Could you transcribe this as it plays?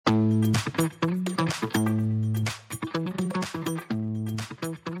Good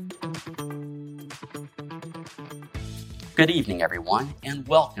evening, everyone, and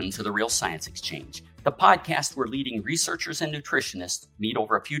welcome to the Real Science Exchange, the podcast where leading researchers and nutritionists meet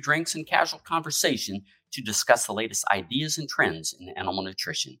over a few drinks and casual conversation to discuss the latest ideas and trends in animal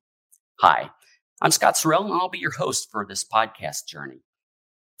nutrition. Hi, I'm Scott Sorrell, and I'll be your host for this podcast journey.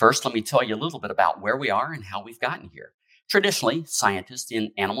 First, let me tell you a little bit about where we are and how we've gotten here. Traditionally, scientists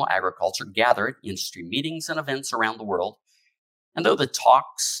in animal agriculture gather at industry meetings and events around the world. And though the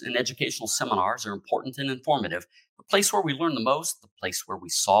talks and educational seminars are important and informative, the place where we learn the most, the place where we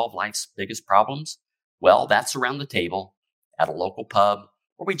solve life's biggest problems, well, that's around the table at a local pub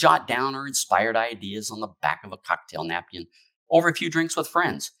where we jot down our inspired ideas on the back of a cocktail napkin over a few drinks with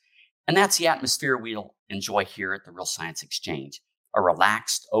friends. And that's the atmosphere we'll enjoy here at the Real Science Exchange, a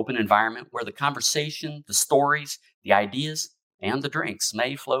relaxed, open environment where the conversation, the stories, the ideas, and the drinks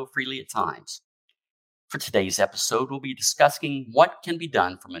may flow freely at times. For today's episode, we'll be discussing what can be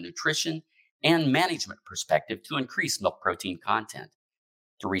done from a nutrition and management perspective to increase milk protein content.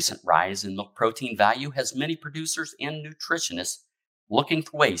 The recent rise in milk protein value has many producers and nutritionists looking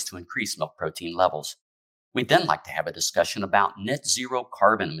for ways to increase milk protein levels. We'd then like to have a discussion about net zero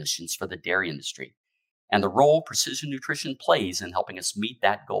carbon emissions for the dairy industry and the role precision nutrition plays in helping us meet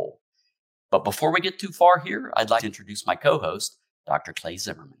that goal. But before we get too far here, I'd like to introduce my co-host, Dr. Clay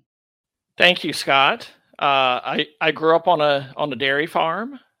Zimmerman. Thank you, Scott. I grew up on a dairy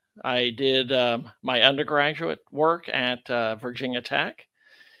farm. I did my undergraduate work at Virginia Tech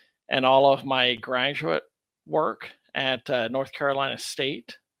and all of my graduate work at North Carolina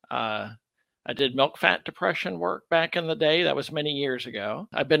State. I did milk fat depression work back in the day. That was many years ago.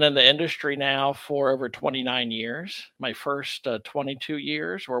 I've been in the industry now for over 29 years. My first 22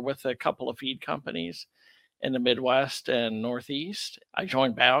 years were with a couple of feed companies in the Midwest and Northeast. I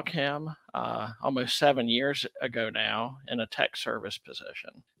joined Biochem almost 7 years ago now in a tech service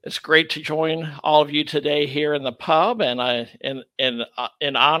position. It's great to join all of you today here in the pub, and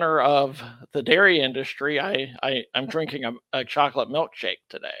in honor of the dairy industry, I'm drinking a chocolate milkshake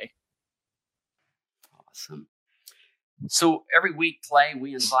today. Awesome. So every week, Clay,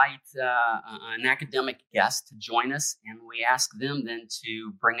 we invite an academic guest to join us, and we ask them then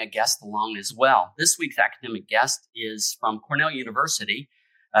to bring a guest along as well. This week's academic guest is from Cornell University,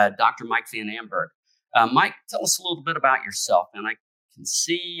 Dr. Mike Van Amberg. Mike, tell us a little bit about yourself. And I can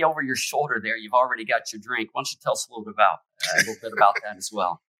see over your shoulder there, you've already got your drink. Why don't you tell us a little bit about that as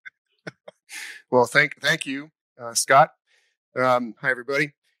well? Well, thank you, Scott. Hi,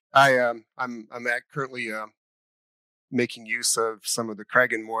 everybody. I'm currently making use of some of the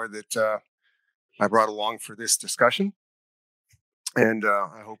Cragganmore that I brought along for this discussion, and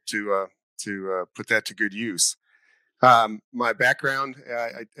I hope to put that to good use. My background: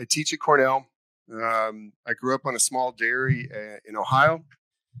 I teach at Cornell. I grew up on a small dairy in Ohio,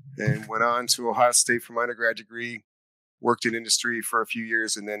 and went on to Ohio State for my undergrad degree. Worked in industry for a few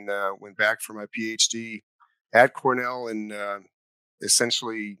years, and then went back for my PhD at Cornell, and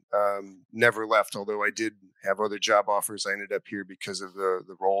essentially never left, although I did have other job offers. I ended up here because of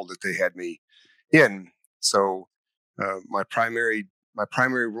the role that they had me in. So my primary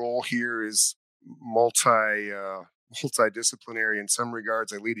role here is multidisciplinary in some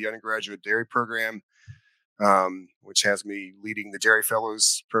regards. I lead the undergraduate dairy program, which has me leading the Dairy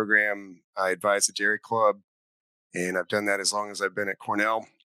Fellows program. I advise the Dairy Club, and I've done that as long as I've been at Cornell.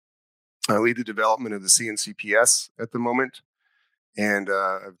 I lead the development of the CNCPS at the moment. And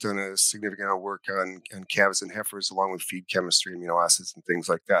I've done a significant amount of work on calves and heifers, along with feed chemistry, amino acids, and things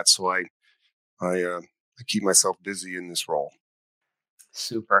like that. So I keep myself busy in this role.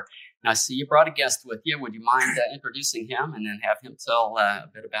 Super. Now, see, you brought a guest with you. Would you mind introducing him and then have him tell a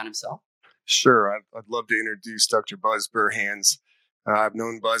bit about himself? Sure. I'd love to introduce Dr. Buzz Burhans. I've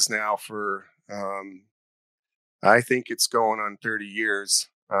known Buzz now for, I think it's going on 30 years,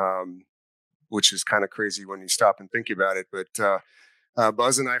 which is kind of crazy when you stop and think about it. But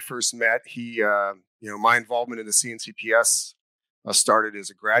Buzz and I first met. My involvement in the CNCPS started as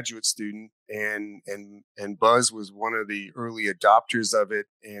a graduate student, and Buzz was one of the early adopters of it,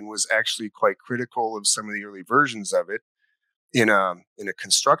 and was actually quite critical of some of the early versions of it in a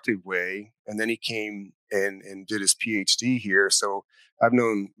constructive way. And then he came and did his PhD here. So I've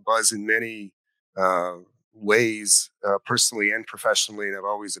known Buzz in many ways, personally and professionally, and I've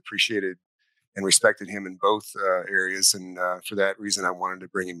always appreciated and respected him in both areas. And for that reason, I wanted to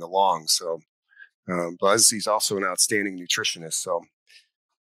bring him along. So Buzz, he's also an outstanding nutritionist. So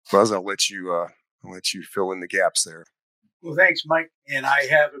Buzz, I'll let you fill in the gaps there. Well, thanks, Mike. And I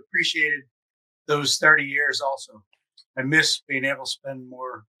have appreciated those 30 years also. I miss being able to spend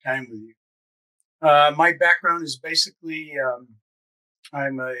more time with you. My background is basically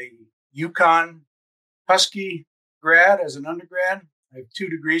I'm a UConn Husky grad as an undergrad. I have 2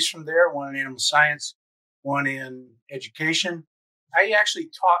 degrees from there, one in animal science, one in education. I actually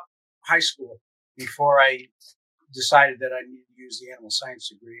taught high school before I decided that I needed to use the animal science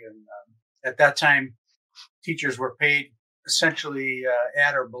degree. And at that time, teachers were paid essentially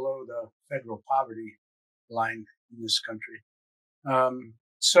at or below the federal poverty line in this country.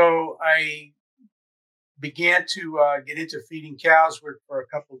 So I began to get into feeding cows, worked for a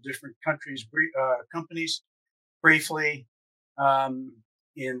couple of different companies briefly, and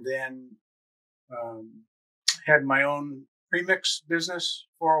then had my own premix business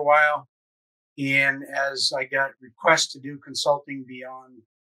for a while. And as I got requests to do consulting beyond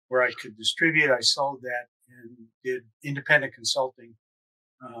where I could distribute, I sold that and did independent consulting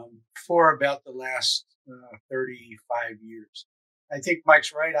for about the last 35 years. I think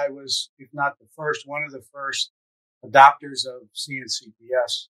Mike's right. I was, if not the first, one of the first adopters of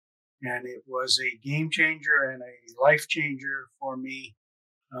CNCPS. And it was a game changer and a life changer for me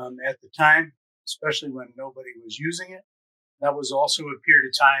at the time, especially when nobody was using it. That was also a period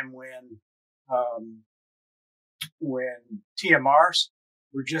of time when TMRs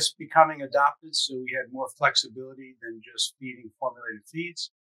were just becoming adopted. So we had more flexibility than just feeding formulated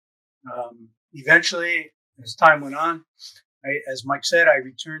feeds. Eventually, as time went on, as Mike said, I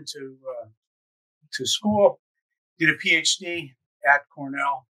returned to school, did a PhD at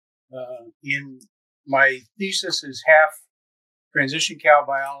Cornell. In my thesis is half transition cow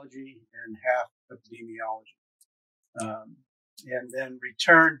biology and half epidemiology. And then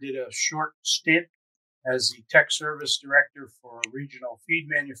returned, did a short stint as the tech service director for a regional feed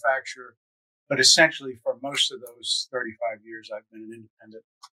manufacturer. But essentially, for most of those 35 years, I've been an independent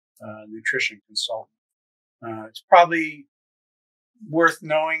nutrition consultant. It's probably worth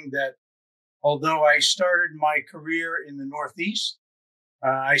knowing that although I started my career in the Northeast,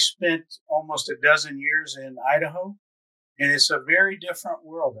 I spent almost a dozen years in Idaho, and it's a very different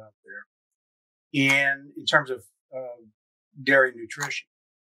world out there in terms of dairy nutrition.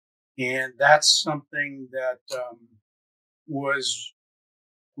 And that's something that was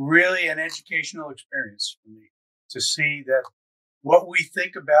really an educational experience for me, to see that what we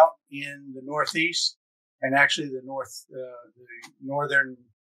think about in the Northeast and actually the northern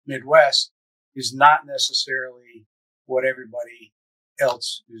Midwest is not necessarily what everybody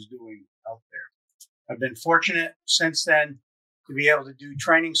else is doing out there. I've been fortunate since then to be able to do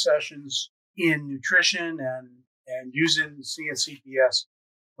training sessions in nutrition and using CNCPS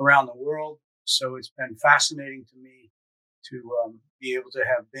around the world. So it's been fascinating to me to be able to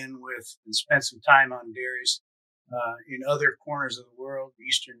have been with and spent some time on dairies in other corners of the world,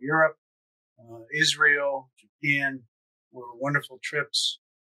 Eastern Europe, Israel, Japan, were wonderful trips.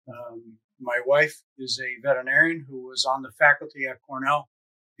 My wife is a veterinarian who was on the faculty at Cornell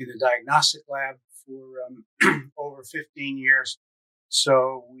in the diagnostic lab for over 15 years.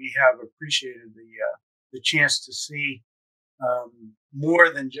 So we have appreciated the chance to see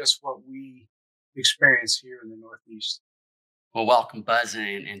more than just what we experience here in the Northeast. Well, welcome, Buzz,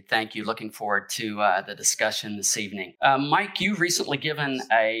 and thank you. Looking forward to the discussion this evening. Mike, you've recently given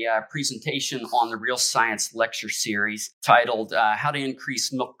a presentation on the Real Science lecture series titled How to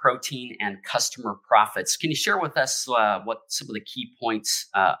Increase Milk Protein and Customer Profits. Can you share with us what some of the key points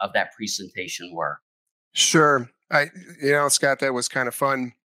of that presentation were? Sure. Scott, that was kind of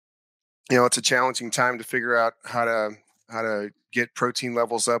fun. It's a challenging time to figure out how to get protein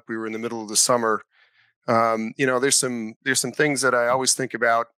levels up. We were in the middle of the summer. There's some things that I always think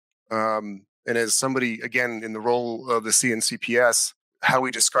about. And as somebody, again, in the role of the CNCPS, how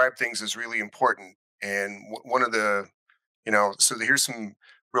we describe things is really important. And one of the, so here's some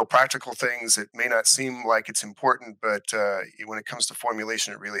real practical things that may not seem like it's important, but when it comes to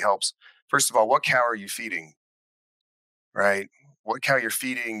formulation, it really helps. First of all, what cow are you feeding? Right? What cow you're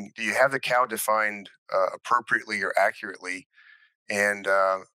feeding? Do you have the cow defined appropriately or accurately? And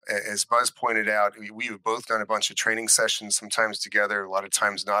as Buzz pointed out, we have both done a bunch of training sessions, sometimes together, a lot of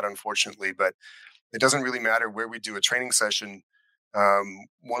times not, unfortunately, but it doesn't really matter where we do a training session.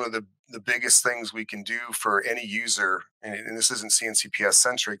 One of the biggest things we can do for any user, and this isn't CNCPS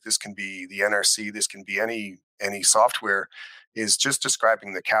centric, this can be the NRC, this can be any software, is just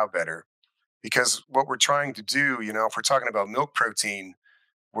describing the cow better. Because what we're trying to do, if we're talking about milk protein,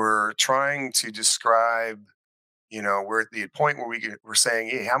 we're trying to describe, we're at the point where we're saying,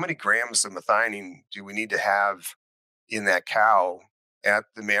 hey, how many grams of methionine do we need to have in that cow at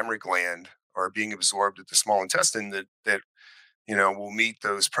the mammary gland or being absorbed at the small intestine that will meet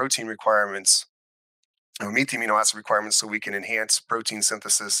those protein requirements or meet the amino acid requirements so we can enhance protein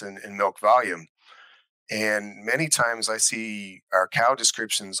synthesis and milk volume. And many times I see our cow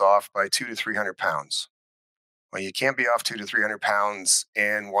descriptions off by 200 to 300 pounds. Well, you can't be off 200 to 300 pounds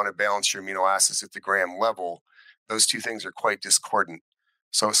and want to balance your amino acids at the gram level. Those two things are quite discordant.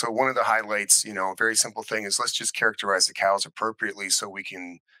 So one of the highlights, a very simple thing is let's just characterize the cows appropriately so we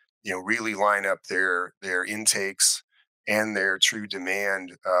can, really line up their intakes and their true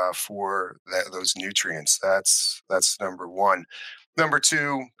demand for those nutrients. That's number one. Number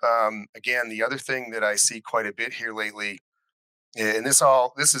two, again, the other thing that I see quite a bit here lately, and this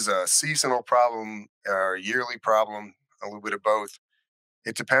is a seasonal problem or a yearly problem, a little bit of both.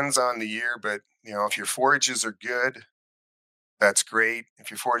 It depends on the year, but if your forages are good, that's great. If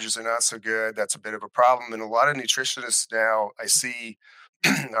your forages are not so good, that's a bit of a problem. And a lot of nutritionists now I see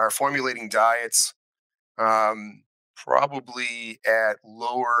are formulating diets probably at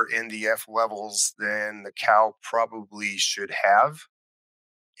lower NDF levels than the cow probably should have.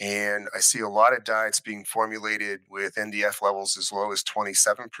 And I see a lot of diets being formulated with NDF levels as low as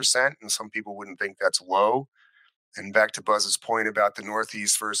 27%. And some people wouldn't think that's low. And back to Buzz's point about the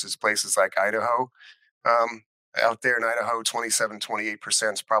Northeast versus places like Idaho, um, out there in Idaho, 27,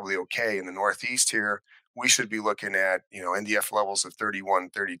 28% is probably okay. In the Northeast here, we should be looking at, NDF levels of 31,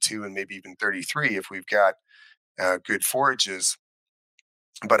 32, and maybe even 33 if we've got good forages.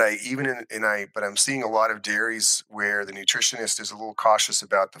 But I'm seeing a lot of dairies where the nutritionist is a little cautious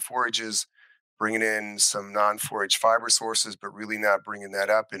about the forages, bringing in some non-forage fiber sources, but really not bringing that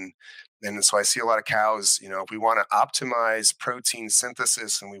up. And so I see a lot of cows, if we want to optimize protein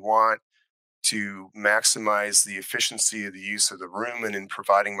synthesis and we want to maximize the efficiency of the use of the rumen in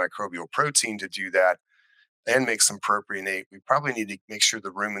providing microbial protein to do that and make some propionate, we probably need to make sure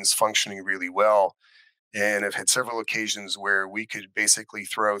the rumen's functioning really well. And I've had several occasions where we could basically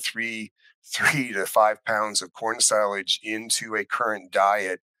throw 3 to 5 pounds of corn silage into a current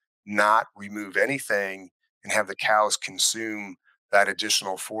diet, not remove anything, and have the cows consume that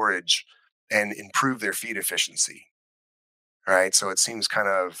additional forage and improve their feed efficiency. Right. So it seems kind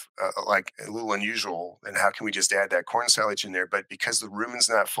of like a little unusual. And how can we just add that corn silage in there? But because the rumen's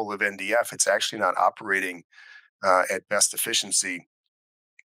not full of NDF, it's actually not operating at best efficiency.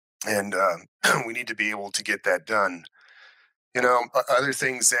 And we need to be able to get that done. Other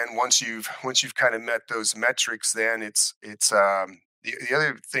things. Then once you've kind of met those metrics, then it's the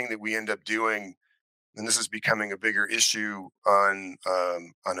other thing that we end up doing, and this is becoming a bigger issue on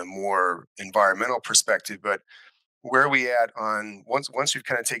a more environmental perspective, but where are we at on once we've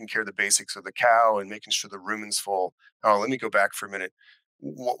kind of taken care of the basics of the cow and making sure the rumen's full. Oh, let me go back for a minute.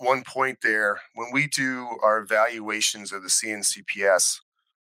 One point there, when we do our evaluations of the CNCPS,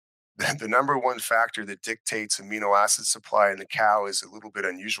 the number one factor that dictates amino acid supply in the cow is a little bit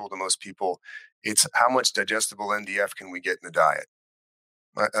unusual to most people. It's how much digestible NDF can we get in the diet.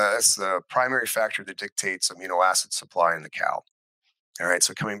 That's the primary factor that dictates amino acid supply in the cow. All right.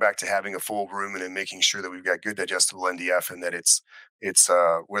 So coming back to having a full rumen and making sure that we've got good digestible NDF and that it's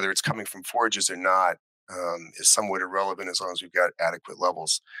whether it's coming from forages or not is somewhat irrelevant as long as we've got adequate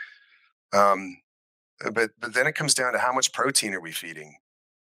levels. But then it comes down to how much protein are we feeding?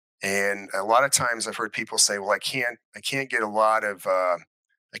 And a lot of times I've heard people say, well, I can't get a lot of I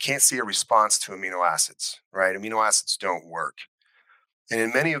can't see a response to amino acids, right? Amino acids don't work. And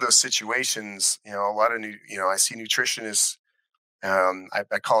in many of those situations, a lot of I see nutritionists.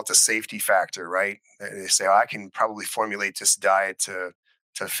 I call it the safety factor, right? They say, I can probably formulate this diet to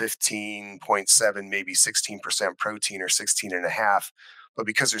 15.7, maybe 16% protein or 16.5. But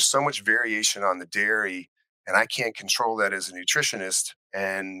because there's so much variation on the dairy, and I can't control that as a nutritionist,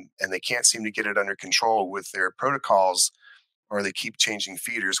 and they can't seem to get it under control with their protocols, or they keep changing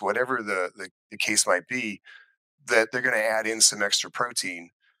feeders, whatever the case might be, that they're going to add in some extra protein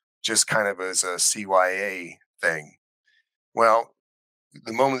just kind of as a CYA thing. Well,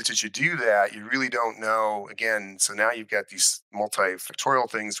 the moment that you do that, you really don't know. Again, so now you've got these multifactorial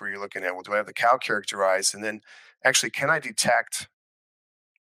things where you're looking at, well, do I have the cow characterized? And then actually, can I detect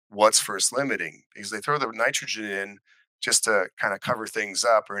what's first limiting? Because they throw the nitrogen in just to kind of cover things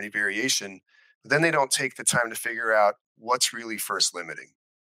up or any variation, but then they don't take the time to figure out what's really first limiting,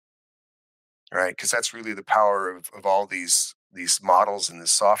 right? Because that's really the power of all these models and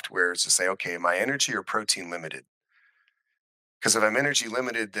this software is to say, okay, am I energy or protein limited? Because if I'm energy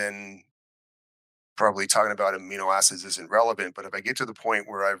limited, then probably talking about amino acids isn't relevant. But if I get to the point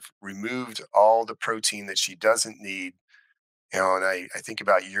where I've removed all the protein that she doesn't need, and I think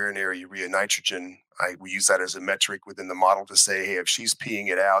about urinary urea nitrogen, we use that as a metric within the model to say, hey, if she's peeing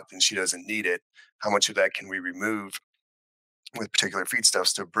it out, then she doesn't need it. How much of that can we remove with particular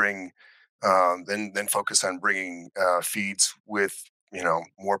feedstuffs to bring, then focus on bringing feeds with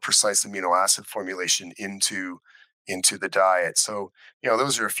more precise amino acid formulation into the diet. So,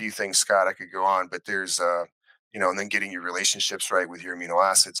 those are a few things, Scott. I could go on, but there's, and then getting your relationships right with your amino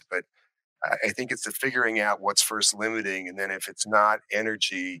acids. But I think it's the figuring out what's first limiting, and then if it's not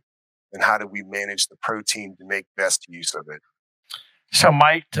energy, then how do we manage the protein to make best use of it? So,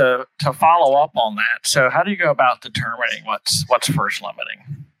 Mike, to follow up on that, so how do you go about determining what's first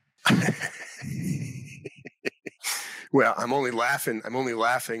limiting? Well, I'm only laughing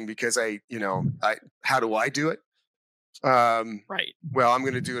because how do I do it? Right. Well, I'm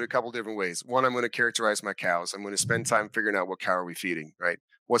going to do it a couple different ways. One, I'm going to characterize my cows. I'm going to spend time figuring out what cow are we feeding, right?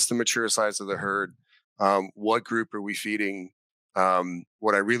 What's the mature size of the herd? What group are we feeding?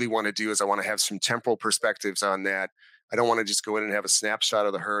 What I really want to do is I want to have some temporal perspectives on that. I don't want to just go in and have a snapshot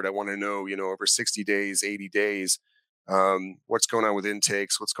of the herd. I want to know, over 60 days, 80 days, what's going on with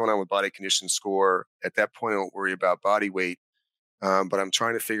intakes, what's going on with body condition score. At that point, I don't worry about body weight. But I'm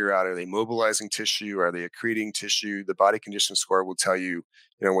trying to figure out, are they mobilizing tissue? Are they accreting tissue? The body condition score will tell you,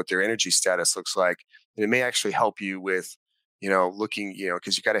 what their energy status looks like. And it may actually help you with, looking,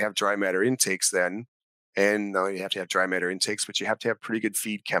 because you got to have dry matter intakes then. And not only you have to have dry matter intakes, but you have to have pretty good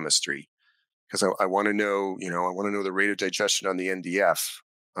feed chemistry. Because I want to know, the rate of digestion on the NDF.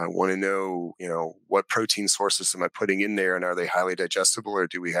 I want to know, what protein sources am I putting in there, and are they highly digestible, or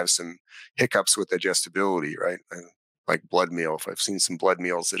do we have some hiccups with digestibility, right? Like blood meal. If I've seen some blood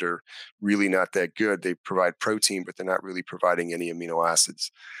meals that are really not that good, they provide protein, but they're not really providing any amino acids.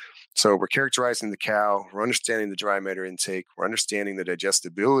 So we're characterizing the cow, we're understanding the dry matter intake, we're understanding the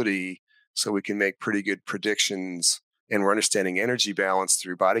digestibility, so we can make pretty good predictions, and we're understanding energy balance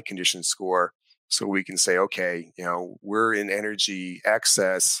through body condition score. So we can say, okay, we're in energy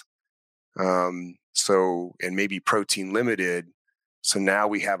excess, and maybe protein limited. So now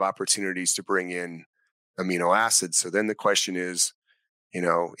we have opportunities to bring in amino acids. So then the question is,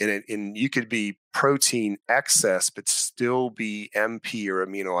 and you could be protein excess, but still be MP or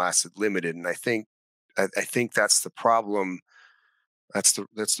amino acid limited. And I think that's the problem. That's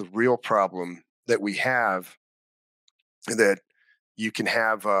the real problem that we have. That you can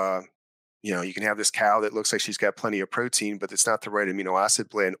have, you can have this cow that looks like she's got plenty of protein, but it's not the right amino acid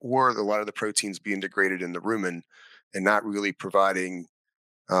blend, or a lot of the proteins being degraded in the rumen and not really providing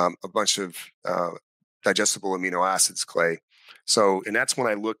a bunch of digestible amino acids, Clay. So, and that's when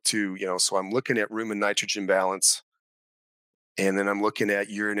I look to, so I'm looking at rumen nitrogen balance, and then I'm looking at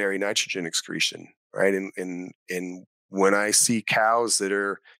urinary nitrogen excretion, right? And when I see cows that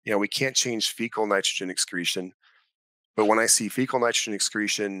are, we can't change fecal nitrogen excretion, but when I see fecal nitrogen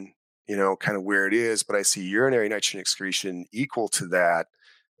excretion, kind of where it is, but I see urinary nitrogen excretion equal to that,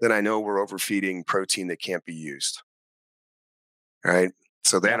 then I know we're overfeeding protein that can't be used. Right.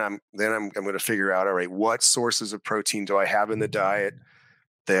 So then I'm going to figure out, all right, what sources of protein do I have in the diet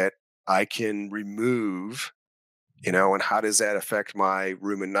that I can remove, and how does that affect my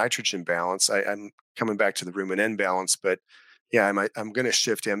rumen nitrogen balance? I'm coming back to the rumen N balance, but I'm going to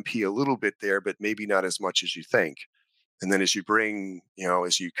shift MP a little bit there, but maybe not as much as you think. And then as you bring,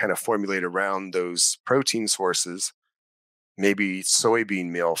 as you kind of formulate around those protein sources, maybe soybean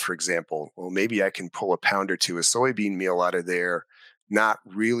meal, for example, well, maybe I can pull a pound or two of soybean meal out of there, not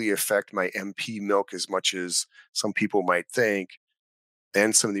really affect my MP milk as much as some people might think,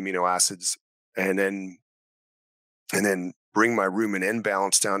 and some of the amino acids, and then bring my rumen N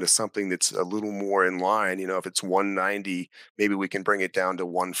balance down to something that's a little more in line. If it's 190, maybe we can bring it down to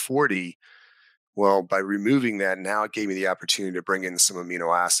 140. Well, by removing that, now it gave me the opportunity to bring in some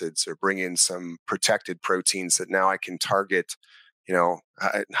amino acids or bring in some protected proteins that now I can target. Not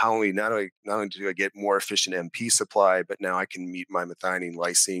only do I get more efficient MP supply, but now I can meet my methionine,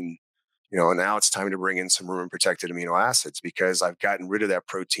 lysine. And now it's time to bring in some rumen protected amino acids because I've gotten rid of that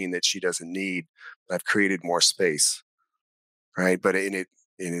protein that she doesn't need. I've created more space, right? But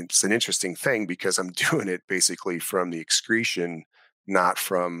it's an interesting thing because I'm doing it basically from the excretion, not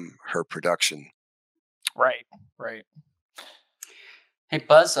from her production. Right. Hey,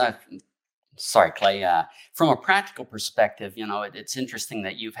 Buzz, sorry, Clay. From a practical perspective, it's interesting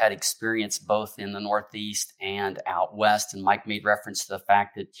that you've had experience both in the Northeast and out West. And Mike made reference to the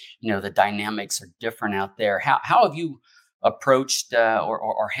fact that, the dynamics are different out there. How have you approached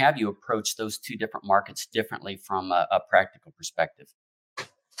or have you approached those two different markets differently from a practical perspective?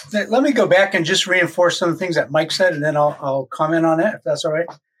 Let me go back and just reinforce some of the things that Mike said, and then I'll comment on that, if that's all right.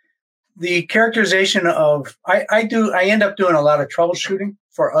 The characterization of, I end up doing a lot of troubleshooting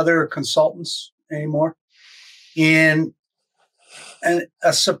for other consultants anymore. And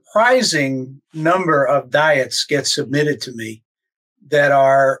a surprising number of diets get submitted to me that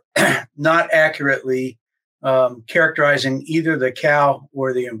are not accurately characterizing either the cow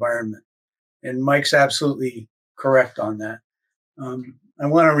or the environment. And Mike's absolutely correct on that. I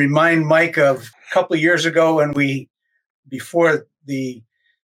want to remind Mike of a couple of years ago when before the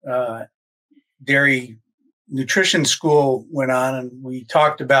dairy nutrition school went on, and we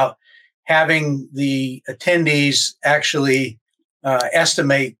talked about having the attendees actually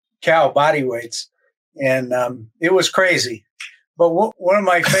estimate cow body weights. And it was crazy. But one of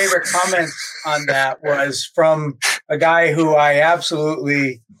my favorite comments on that was from a guy who I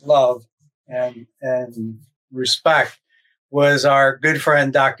absolutely love and respect, was our good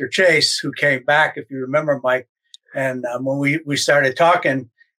friend, Dr. Chase, who came back, if you remember, Mike. And when we started talking,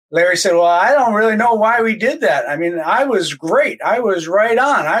 Larry said, well, I don't really know why we did that. I mean, I was great. I was right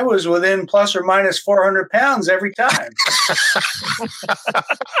on. I was within plus or minus 400 pounds every time.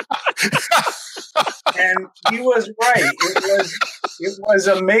 And he was right. It was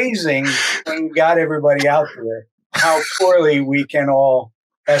amazing when we got everybody out there how poorly we can all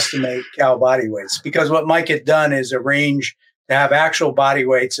estimate cow body weights. Because what Mike had done is arrange to have actual body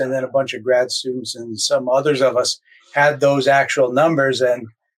weights, and then a bunch of grad students and some others of us had those actual numbers, and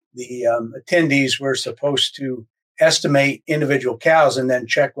the attendees were supposed to estimate individual cows and then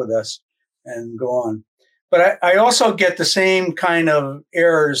check with us and go on. But I also get the same kind of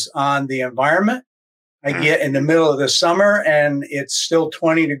errors on the environment. I get in the middle of the summer and it's still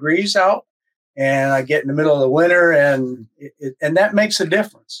 20 degrees out, and I get in the middle of the winter and that makes a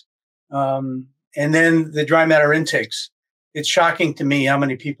difference. And then the dry matter intakes. It's shocking to me how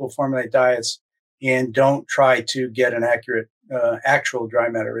many people formulate diets and don't try to get an accurate actual dry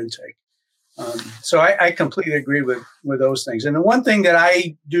matter intake. So I completely agree with those things. And the one thing that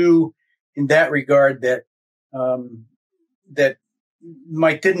I do in that regard that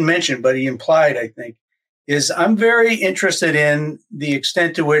Mike didn't mention, but he implied, I think, is I'm very interested in the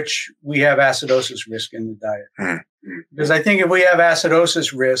extent to which we have acidosis risk in the diet. Because I think if we have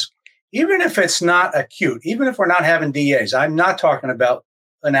acidosis risk, even if it's not acute, even if we're not having DAs, I'm not talking about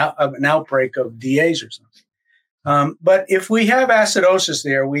an outbreak of DAs or something. But if we have acidosis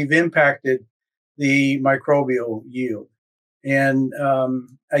there, we've impacted the microbial yield. And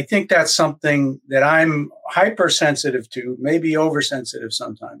I think that's something that I'm hypersensitive to, maybe oversensitive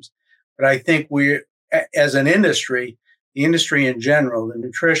sometimes. But I think we, as an industry, the industry in general, the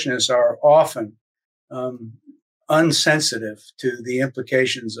nutritionists are often unsensitive to the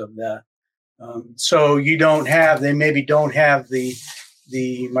implications of that. So they maybe don't have the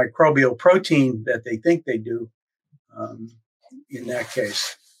microbial protein that they think they do in that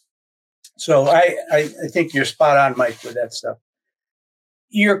case. So I think you're spot on, Mike, with that stuff.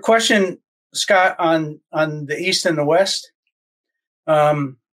 Your question, Scott, on the East and the West,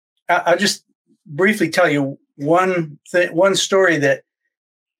 I'll just briefly tell you one story that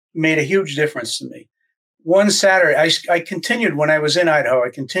made a huge difference to me. One Saturday, I continued when I was in Idaho, I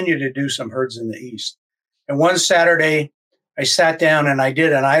continued to do some herds in the East. And one Saturday, I sat down and I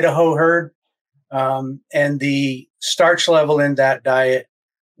did an Idaho herd, and the starch level in that diet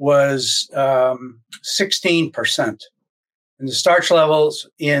was 16%. And the starch levels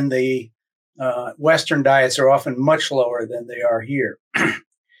in the Western diets are often much lower than they are here.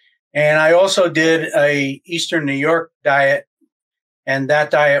 And I also did a Eastern New York diet, and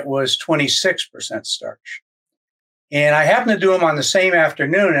that diet was 26% starch. And I happened to do them on the same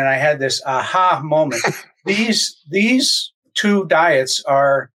afternoon, and I had this aha moment. These two diets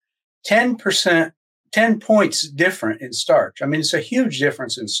are 10 points different in starch. I mean, it's a huge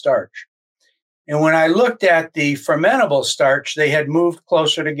difference in starch. And when I looked at the fermentable starch, they had moved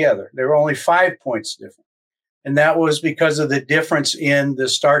closer together. They were only 5 points different. And that was because of the difference in the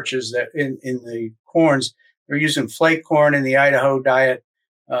starches that in the corns. They're using flake corn in the Idaho diet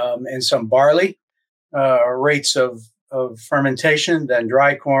and some barley rates of fermentation than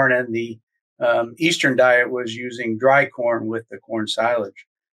dry corn. And the Eastern diet was using dry corn with the corn silage.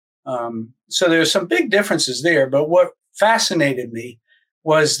 So there's some big differences there. But what fascinated me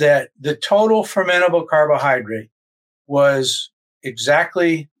was that the total fermentable carbohydrate was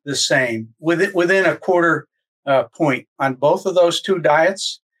exactly the same within a quarter point on both of those two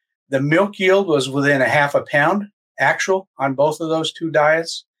diets. The milk yield was within a half a pound actual on both of those two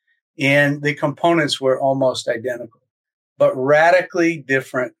diets, and the components were almost identical, but radically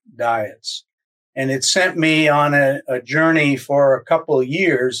different diets. And it sent me on a journey for a couple of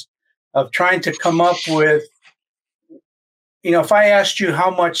years of trying to come up with, if I asked you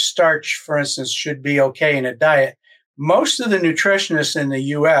how much starch, for instance, should be okay in a diet, most of the nutritionists in the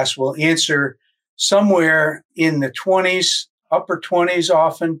U.S. will answer somewhere in the 20s, upper 20s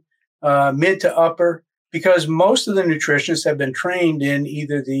often, mid to upper. because most of the nutritionists have been trained in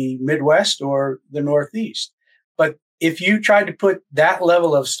either the Midwest or the Northeast. But if you tried to put that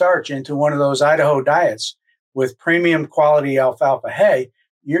level of starch into one of those Idaho diets with premium quality alfalfa hay,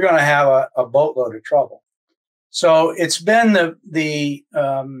 you're going to have a boatload of trouble. So it's been a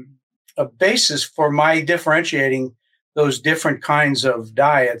basis for my differentiating those different kinds of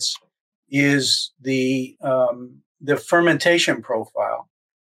diets is the fermentation profile,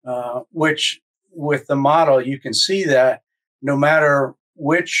 which with the model you can see that no matter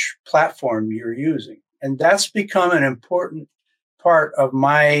which platform you're using. And that's become an important part of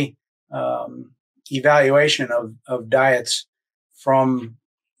my evaluation of diets from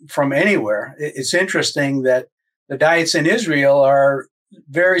anywhere. It's interesting that the diets in Israel are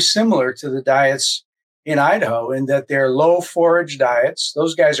very similar to the diets in Idaho in that they're low forage diets.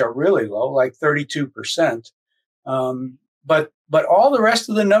 Those guys are really low, like 32%. But all the rest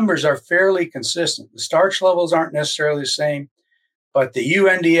of the numbers are fairly consistent. The starch levels aren't necessarily the same, but the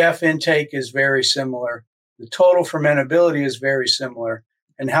UNDF intake is very similar. The total fermentability is very similar.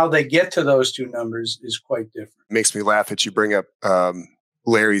 And how they get to those two numbers is quite different. It makes me laugh that you bring up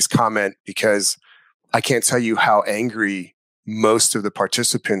Larry's comment, because I can't tell you how angry most of the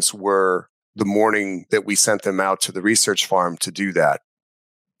participants were the morning that we sent them out to the research farm to do that.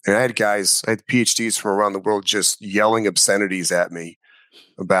 And I had PhDs from around the world just yelling obscenities at me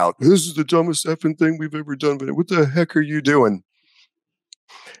about, this is the dumbest effing thing we've ever done. But what the heck are you doing?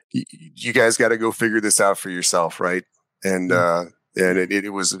 You guys got to go figure this out for yourself, right? And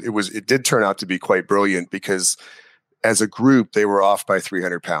it did turn out to be quite brilliant, because as a group they were off by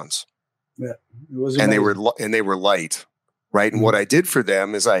 300 pounds. Yeah, it was amazing. and they were light, right? And what I did for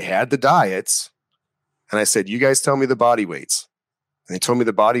them is I had the diets, and I said, you guys tell me the body weights. And they told me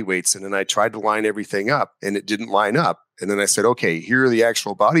the body weights, and then I tried to line everything up, and it didn't line up. And then I said, okay, here are the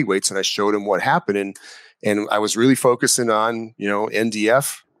actual body weights, and I showed them what happened. And I was really focusing on,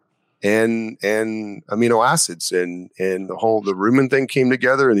 NDF and amino acids, and the rumen thing came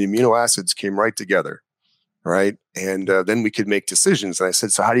together, and the amino acids came right together, right? And then we could make decisions. And I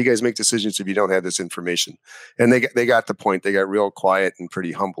said, so how do you guys make decisions if you don't have this information? And they got the point. They got real quiet and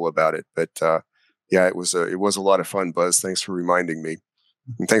pretty humble about it. But yeah, it was a lot of fun, Buzz. Thanks for reminding me,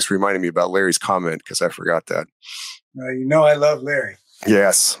 and thanks for reminding me about Larry's comment, because I forgot that. I love Larry.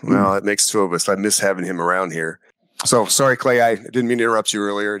 Yes, well, it makes two of us. I miss having him around here. So sorry, Clay, I didn't mean to interrupt you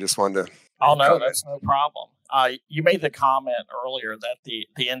earlier. I just wanted to. Oh, no, that's no problem. You made the comment earlier that the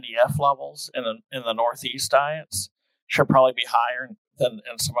NDF levels in the Northeast diets should probably be higher than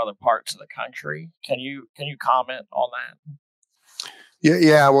in some other parts of the country. Can you comment on that?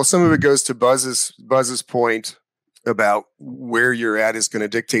 Yeah. Well, some of it goes to Buzz's point about where you're at is going to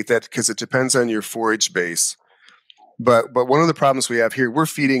dictate that, because it depends on your forage base. But one of the problems we have here, we're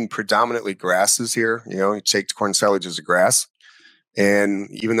feeding predominantly grasses here. You take corn silage as a grass. And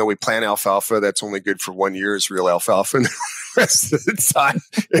even though we plant alfalfa, that's only good for 1 year is real alfalfa. And the rest of the time,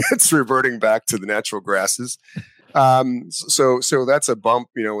 it's reverting back to the natural grasses. So that's a bump.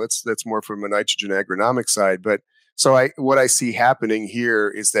 That's more from a nitrogen agronomic side. But what I see happening here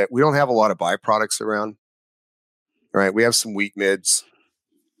is that we don't have a lot of byproducts around. Right? We have some wheat mids.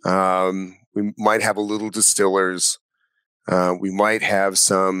 We might have a little distillers. We might have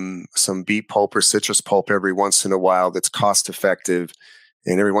some beet pulp or citrus pulp every once in a while that's cost effective,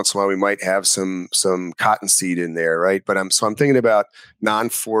 and every once in a while we might have some cottonseed in there, right? But I'm thinking about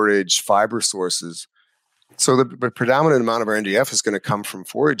non-forage fiber sources. So the predominant amount of our NDF is going to come from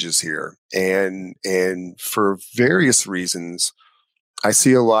forages here, and for various reasons, I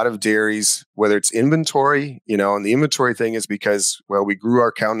see a lot of dairies, whether it's inventory, and the inventory thing is because, well, we grew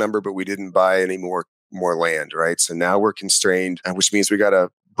our cow number, but we didn't buy any more land, right? So now we're constrained, which means we got to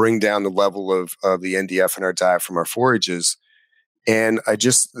bring down the level of the NDF in our diet from our forages. And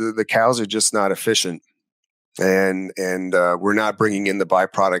the cows are just not efficient, and we're not bringing in the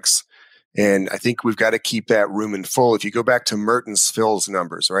byproducts. And I think we've got to keep that rumen full. If you go back to Mertens Phil's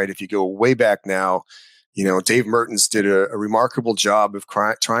numbers, right? If you go way back now, Dave Mertens did a remarkable job of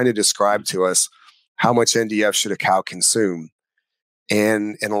trying to describe to us how much NDF should a cow consume.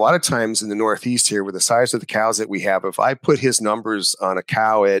 And a lot of times in the Northeast here, with the size of the cows that we have, if I put his numbers on a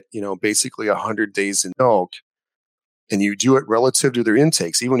cow at, basically 100 days in milk, and you do it relative to their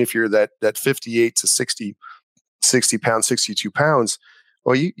intakes, even if you're that 58 to 60 pounds, 62 pounds,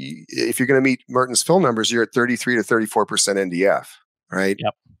 well, if you're going to meet Mertens Phil numbers, you're at 33 to 34% NDF, right?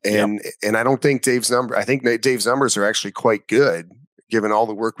 Yep. And I don't think Dave's numbers are actually quite good, given all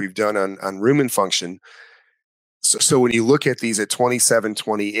the work we've done on rumen function. So when you look at these at 27,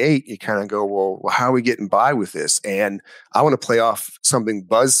 28, you kind of go, well, how are we getting by with this? And I want to play off something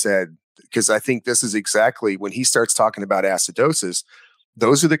Buzz said, Because I think this is exactly when he starts talking about acidosis,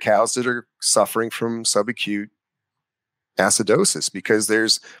 those are the cows that are suffering from subacute acidosis because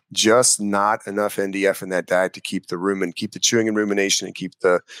there's just not enough NDF in that diet to keep the chewing and rumination and keep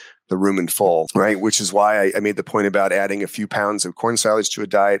the rumen full, right? Which is why I made the point about adding a few pounds of corn silage to a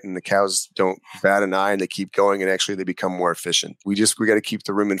diet, and the cows don't bat an eye and they keep going, and actually they become more efficient. We got to keep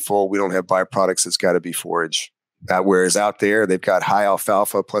the rumen full. We don't have byproducts. It's got to be forage. Whereas out there, they've got high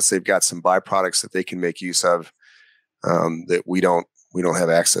alfalfa, plus they've got some byproducts that they can make use of that we don't have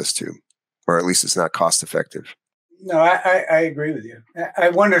access to, or at least it's not cost effective. No, I agree with you. I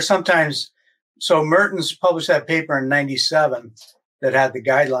wonder sometimes, so Mertens published that paper in 97 that had the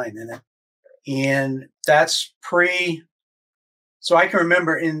guideline in it. And that's so I can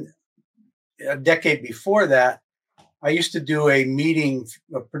remember in a decade before that, I used to do a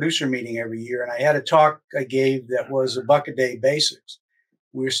producer meeting every year. And I had a talk I gave that was a buck a day basics.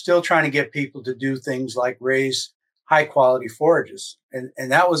 We were still trying to get people to do things like raise high quality forages.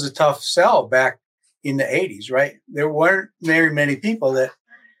 And that was a tough sell back in the 80s, right? There weren't very many people that.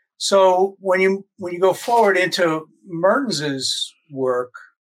 So when you go forward into Mertens's work,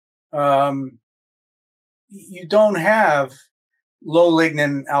 you don't have low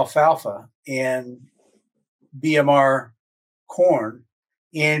lignin alfalfa and BMR corn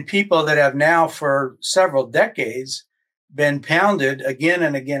in people that have now for several decades been pounded again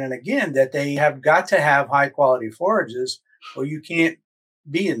and again and again that they have got to have high quality forages or you can't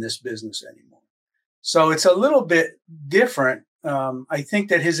be in this business anymore. So it's a little bit different. I think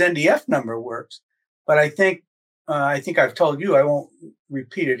that his NDF number works, but I think I've told you, I won't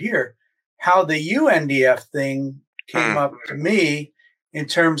repeat it here, how the UNDF thing came up to me in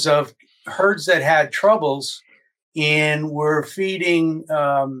terms of herds that had troubles and were feeding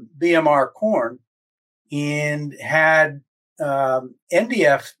BMR corn and had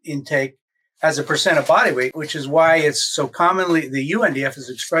NDF intake as a percent of body weight, which is why it's so commonly, the UNDF is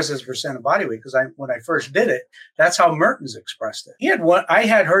expressed as a percent of body weight, because when I first did it, that's how Mertens expressed it. I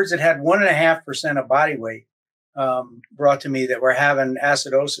had herds that had 1.5% of body weight brought to me that were having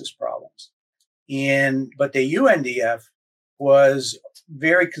acidosis problems. But the UNDF was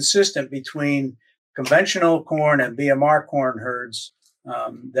very consistent between conventional corn and BMR corn herds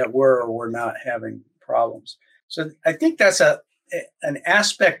that were or were not having problems. So I think that's an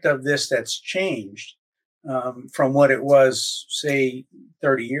aspect of this that's changed from what it was, say,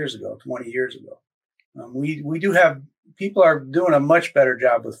 30 years ago, 20 years ago. We do have, people are doing a much better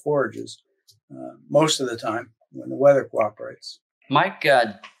job with forages most of the time when the weather cooperates. Mike,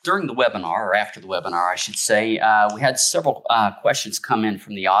 during the webinar, or after the webinar, I should say, we had several questions come in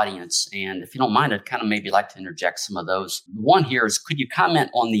from the audience. And if you don't mind, I'd kind of maybe like to interject some of those. One here is, could you comment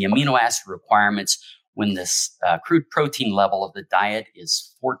on the amino acid requirements when this crude protein level of the diet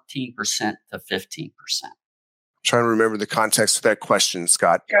is 14% to 15%? Trying to remember the context of that question,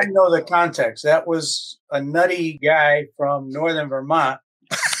 Scott. I know the context. That was a nutty guy from northern Vermont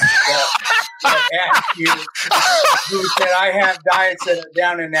that asked you, who said, I have diets that are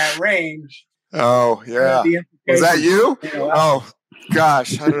down in that range. Oh, yeah. Was that you? Oh,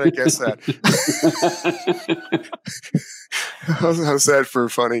 gosh. How did I guess that? How's that for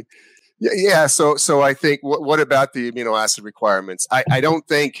funny? Yeah. So I think, what about the amino acid requirements? I don't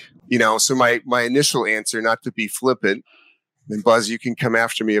think, so my initial answer, not to be flippant, and Buzz, you can come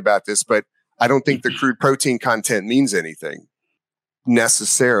after me about this, but I don't think the crude protein content means anything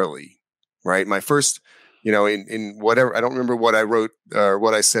necessarily, right? My first, in whatever, I don't remember what I wrote or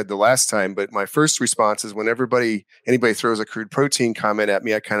what I said the last time, but my first response is when anybody throws a crude protein comment at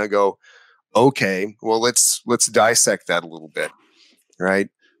me, I kind of go, okay, well, let's dissect that a little bit, right?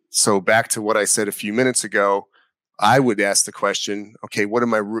 So back to what I said a few minutes ago, I would ask the question, okay, what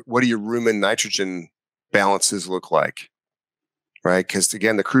do your rumen nitrogen balances look like? Right? Because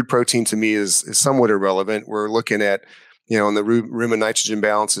again, the crude protein to me is somewhat irrelevant. We're looking at, and the rumen nitrogen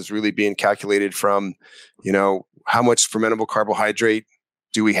balance is really being calculated from, how much fermentable carbohydrate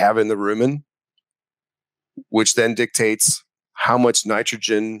do we have in the rumen, which then dictates how much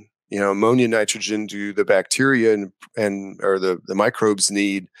nitrogen, ammonia nitrogen do the bacteria or the microbes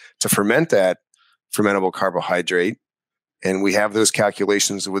need to ferment that fermentable carbohydrate. And we have those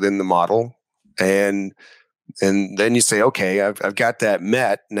calculations within the model. And then you say, okay, I've got that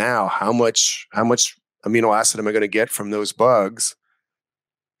met. Now, how much amino acid am I going to get from those bugs?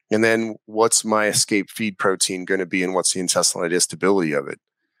 And then what's my escape feed protein going to be, and what's the intestinal digestibility of it?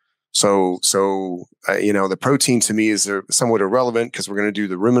 So the protein to me is somewhat irrelevant, because we're going to do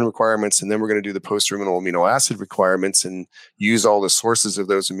the rumen requirements, and then we're going to do the post-ruminal amino acid requirements and use all the sources of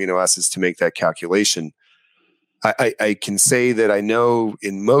those amino acids to make that calculation. I can say that I know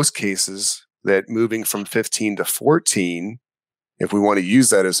in most cases that moving from 15 to 14, if we want to use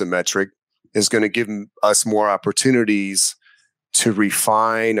that as a metric, is going to give us more opportunities to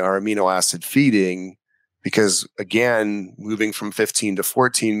refine our amino acid feeding, because again, moving from 15 to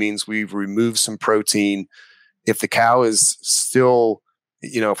 14 means we've removed some protein. If the cow is still,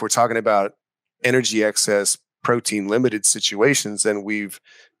 if we're talking about energy excess, protein limited situations, then we've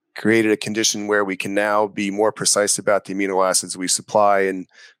created a condition where we can now be more precise about the amino acids we supply and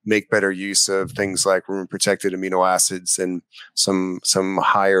make better use of things like rumen protected amino acids and some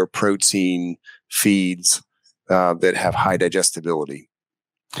higher protein feeds that have high digestibility,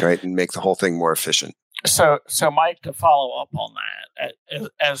 right, and make the whole thing more efficient. So Mike, to follow up on that,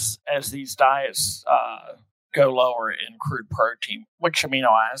 as these diets go lower in crude protein, which amino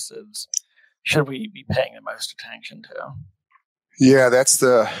acids should we be paying the most attention to? Yeah, that's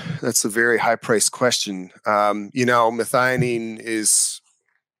a very high priced question. Methionine is,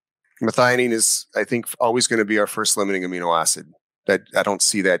 I think, always going to be our first limiting amino acid. That I don't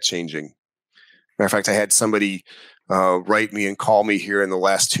see that changing. Matter of fact, I had somebody write me and call me here in the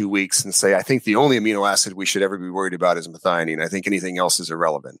last 2 weeks and say, I think the only amino acid we should ever be worried about is methionine. I think anything else is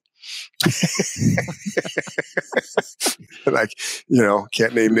irrelevant.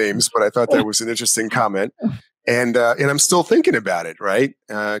 Can't name names, but I thought that was an interesting comment. And I'm still thinking about it, right?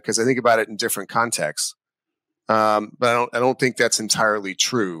 Because I think about it in different contexts. But I don't think that's entirely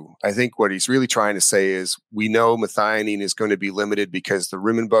true. I think what he's really trying to say is we know methionine is going to be limited because the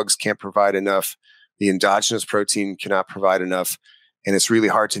rumen bugs can't provide enough. The endogenous protein cannot provide enough. And it's really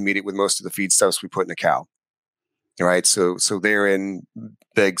hard to meet it with most of the feedstuffs we put in a cow. All right. So therein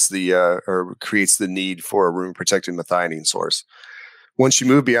begs or creates the need for a rumen protected methionine source. Once you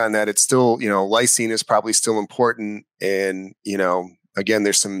move beyond that, it's still, lysine is probably still important. And, again,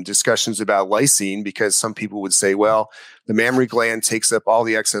 there's some discussions about lysine because some people would say, well, the mammary gland takes up all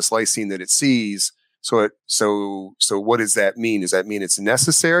the excess lysine that it sees. So what does that mean? Does that mean it's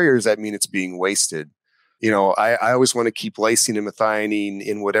necessary or does that mean it's being wasted? I always want to keep lysine and methionine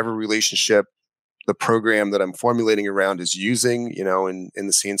in whatever relationship the program that I'm formulating around is using, in the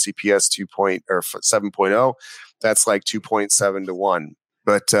CNCPS 7.0, that's like 2.7 to 1.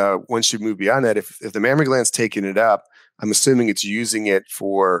 But once you move beyond that, if the mammary gland's taking it up, I'm assuming it's using it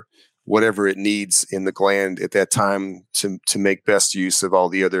for whatever it needs in the gland at that time to make best use of all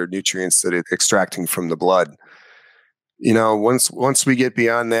the other nutrients that it's extracting from the blood. Once we get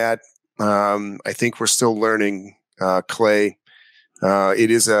beyond that, I think we're still learning, Clay. It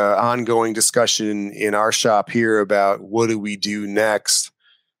is an ongoing discussion in our shop here about what do we do next.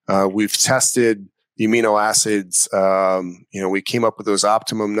 We've tested the amino acids. We came up with those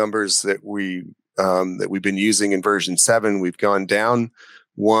optimum numbers that we've been using in version 7. We've gone down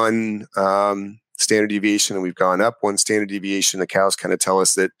 1 standard deviation and we've gone up 1 standard deviation. The cows kind of tell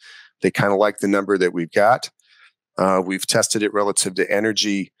us that they kind of like the number that we've got. We've tested it relative to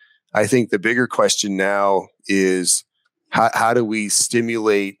energy. I think the bigger question now is how do we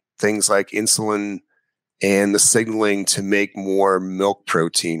stimulate things like insulin and the signaling to make more milk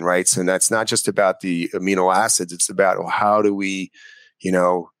protein, right? So that's not just about the amino acids. It's about how do we,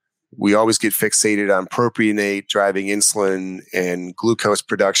 we always get fixated on propionate driving insulin and glucose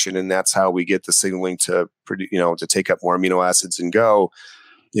production, and that's how we get the signaling to to take up more amino acids and go.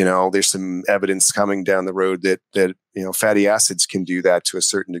 There's some evidence coming down the road that fatty acids can do that to a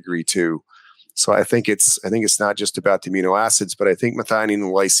certain degree too. So I think it's not just about the amino acids, but I think methionine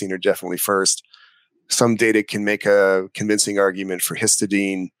and lysine are definitely first. Some data can make a convincing argument for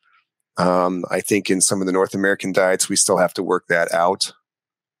histidine. I think in some of the North American diets, we still have to work that out,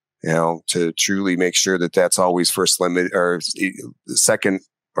 to truly make sure that that's always first limit or second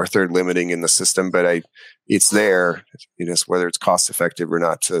or third limiting in the system. But it's there, whether it's cost effective or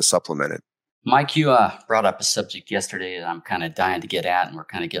not to supplement it. Mike, you brought up a subject yesterday that I'm kind of dying to get at, and we're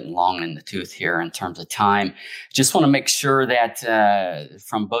kind of getting long in the tooth here in terms of time. Just want to make sure that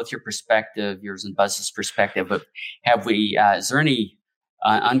from both your perspective, yours and Buzz's perspective, but is there any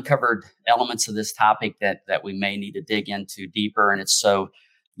uncovered elements of this topic that we may need to dig into deeper? And if so,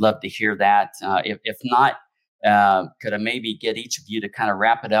 love to hear that. If not, could I maybe get each of you to kind of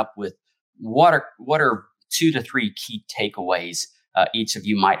wrap it up with what are 2 to 3 key takeaways each of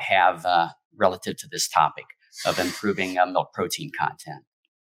you might have relative to this topic of improving milk protein content?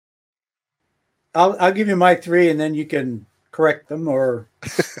 I'll give you my 3, and then you can correct them or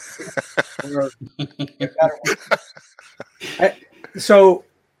So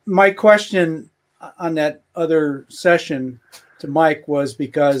my question on that other session to Mike was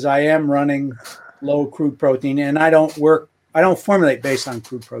because I am running low crude protein, and I don't formulate based on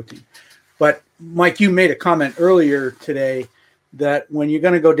crude protein. But Mike, you made a comment earlier today that when you're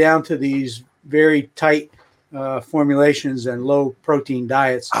going to go down to these very tight formulations and low protein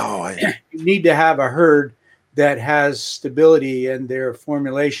diets, you need to have a herd that has stability in their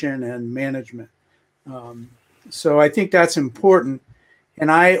formulation and management. So I think that's important.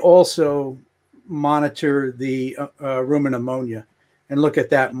 And I also monitor the rumen ammonia and look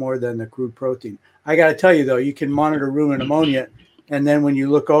at that more than the crude protein. I got to tell you, though, you can monitor rumen ammonia. And then when you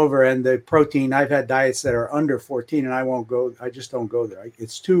look over and the protein, I've had diets that are under 14 and I just don't go there.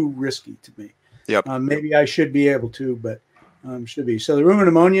 It's too risky to me. Yep. Maybe I should be able to, but should be. So the rumen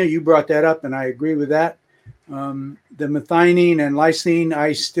ammonia, you brought that up and I agree with that. The methionine and lysine,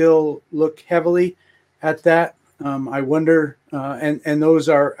 I still look heavily at that. I wonder, and those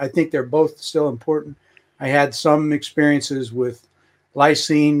are, I think they're both still important. I had some experiences with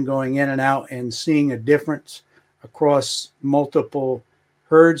lysine going in and out and seeing a difference across multiple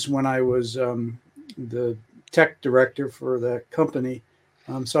herds when I was the tech director for that company.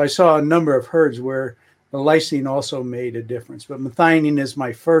 So I saw a number of herds where the lysine also made a difference. But methionine is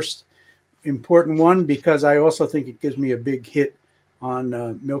my first important one because I also think it gives me a big hit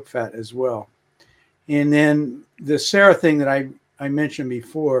on milk fat as well. And then the Sera thing that I mentioned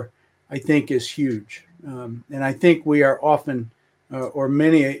before, I think is huge. And I think we are often, or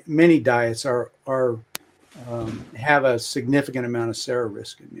many diets have a significant amount of Sera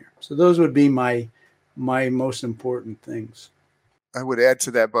risk in there. So those would be my most important things. I would add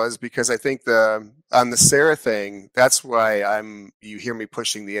to that, Buzz, because I think on the Sera thing, that's why you hear me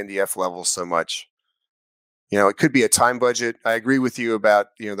pushing the NDF levels so much. It could be a time budget. I agree with you about,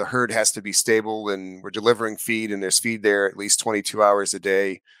 the herd has to be stable and we're delivering feed and there's feed there at least 22 hours a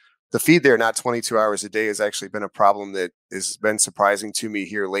day. The feed there, not 22 hours a day, has actually been a problem that has been surprising to me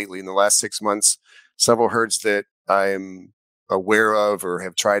here lately. In the last 6 months, several herds that I'm aware of or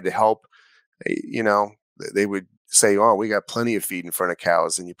have tried to help, they would say, oh, we got plenty of feed in front of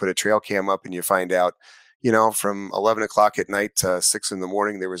cows. And you put a trail cam up and you find out, from 11 o'clock at night to 6 in the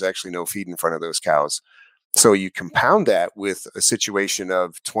morning, there was actually no feed in front of those cows. So you compound that with a situation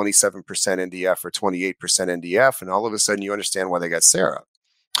of 27% NDF or 28% NDF, and all of a sudden you understand why they got Sera.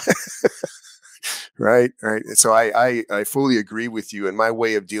 Right. So I fully agree with you. And my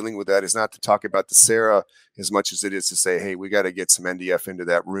way of dealing with that is not to talk about the Sera as much as it is to say, hey, we got to get some NDF into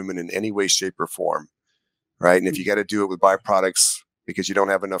that rumen in any way, shape, or form. Right. And if you got to do it with byproducts because you don't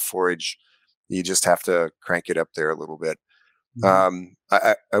have enough forage, you just have to crank it up there a little bit. Mm-hmm.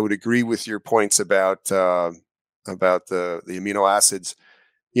 I would agree with your points about the amino acids.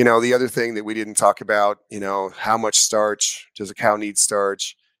 The other thing that we didn't talk about, how much starch does a cow need?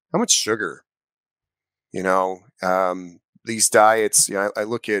 Starch? How much sugar? These diets, I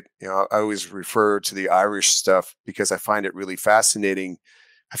look at, I always refer to the Irish stuff because I find it really fascinating.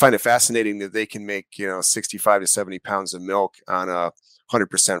 I find it fascinating that they can make, 65 to 70 pounds of milk on a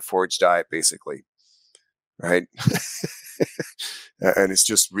 100% forage diet, basically. Right. And it's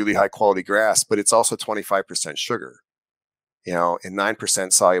just really high quality grass, but it's also 25% sugar, and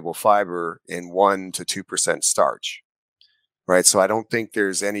 9% soluble fiber and 1 to 2% starch. Right. So I don't think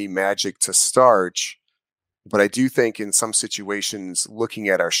there's any magic to starch, but I do think in some situations, looking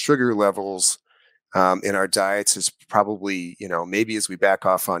at our sugar levels in our diets is probably, maybe as we back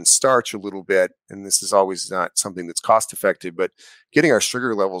off on starch a little bit, and this is always not something that's cost effective, but getting our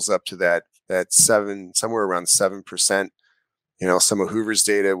sugar levels up to that somewhere around 7%. Some of Hoover's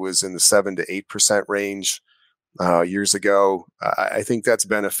data was in the 7 to 8% range years ago. I think that's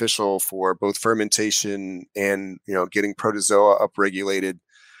beneficial for both fermentation and, getting protozoa upregulated.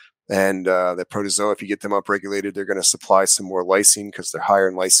 And the protozoa, if you get them upregulated, they're going to supply some more lysine because they're higher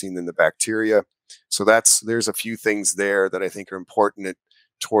in lysine than the bacteria. So there's a few things there that I think are important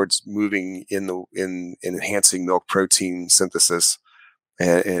towards moving in enhancing milk protein synthesis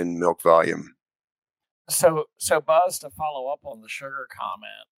and milk volume. So Buzz, to follow up on the sugar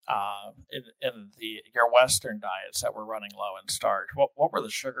comment, in your Western diets that were running low in starch, what were the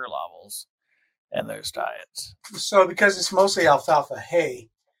sugar levels in those diets? So because it's mostly alfalfa hay,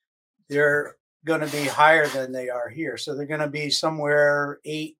 they're going to be higher than they are here. So they're going to be somewhere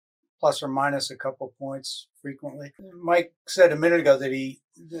 8 plus or minus a couple points frequently. Mike said a minute ago that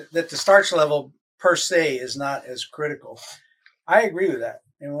the starch level per se is not as critical. I agree with that.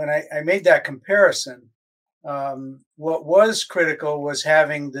 And when I made that comparison, what was critical was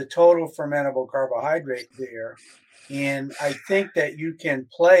having the total fermentable carbohydrate there. And I think that you can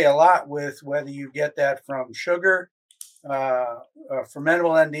play a lot with whether you get that from sugar,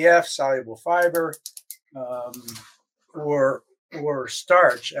 fermentable NDF, soluble fiber, or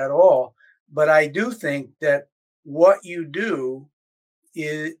starch at all. But I do think that what you do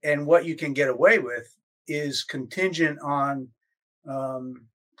and what you can get away with is contingent on,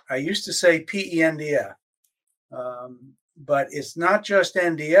 I used to say PENDF, but it's not just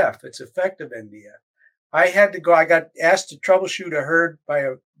NDF, it's effective NDF. I got asked to troubleshoot a herd by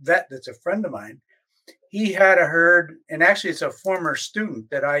a vet that's a friend of mine. He had a herd, and actually it's a former student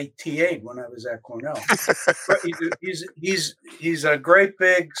that I TA'd when I was at Cornell. He's a great,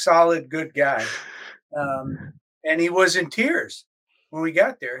 big, solid, good guy. And he was in tears when we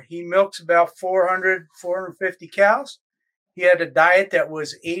got there. He milks about 450 cows. He had a diet that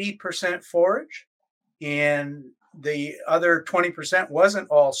was 80% forage, and the other 20% wasn't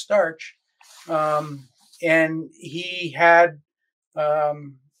all starch. And he had,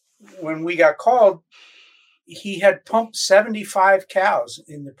 when we got called, he had pumped 75 cows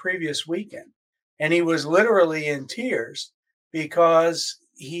in the previous weekend. And he was literally in tears because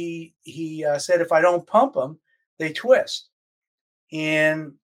he said, if I don't pump them, they twist.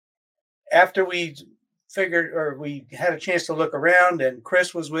 And after we had a chance to look around, and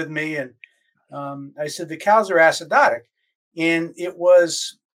Chris was with me, and I said, the cows are acidotic. And it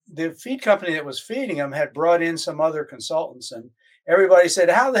was the feed company that was feeding them had brought in some other consultants, and everybody said,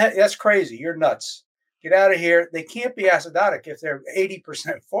 how the heck, that's crazy. You're nuts. Get out of here. They can't be acidotic if they're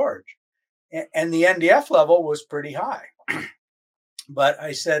 80% forage. And the NDF level was pretty high. But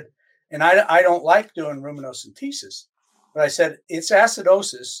I said, and I don't like doing ruminocentesis, but I said, it's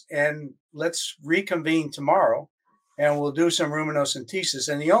acidosis, and let's reconvene tomorrow and we'll do some ruminocentesis.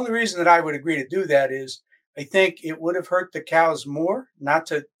 And the only reason that I would agree to do that is I think it would have hurt the cows more not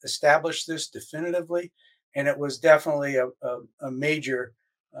to establish this definitively. And it was definitely a major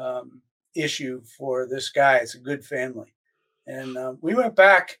issue for this guy. It's a good family. And we went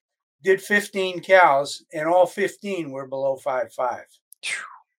back, did 15 cows, and all 15 were below 5.5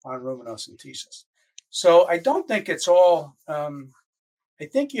 on ruminocentesis. So I don't think it's all, I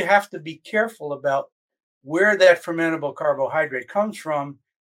think you have to be careful about where that fermentable carbohydrate comes from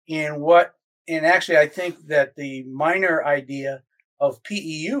and actually I think that the minor idea of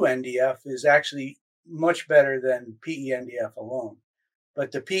PEU NDF is actually much better than PENDF alone.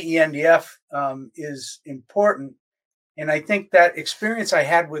 But the PENDF is important. And I think that experience I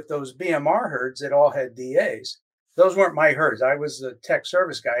had with those BMR herds that all had DAs, those weren't my herds. I was the tech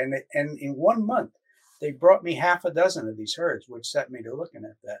service guy. And in 1 month, they brought me half a dozen of these herds, which set me to looking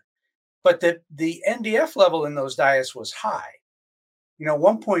at that. But the NDF level in those diets was high,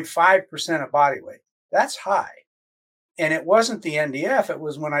 1.5% of body weight. That's high. And it wasn't the NDF. It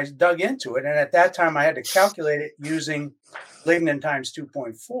was when I dug into it. And at that time, I had to calculate it using lignin times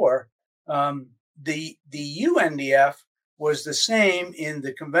 2.4. The UNDF was the same in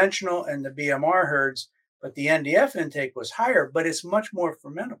the conventional and the BMR herds, but the NDF intake was higher, but it's much more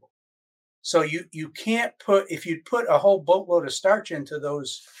fermentable. So you can't if you put a whole boatload of starch into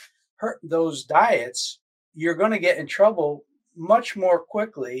those diets, you're going to get in trouble much more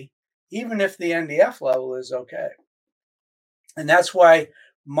quickly, even if the NDF level is okay. And that's why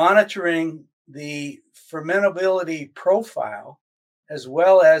monitoring the fermentability profile, as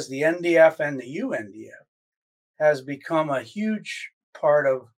well as the NDF and the UNDF, has become a huge part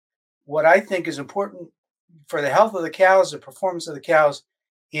of what I think is important for the health of the cows, the performance of the cows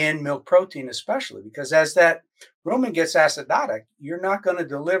in milk protein, especially because as that rumen gets acidotic, you're not going to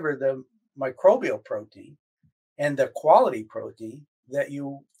deliver the microbial protein and the quality protein that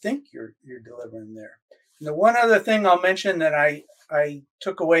you think you're delivering there. And the one other thing I'll mention that I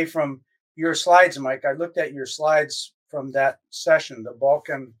took away from your slides, Mike, I looked at your slides from that session, the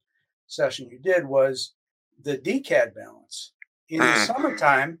Balkan session you did, was the DCAD balance. In the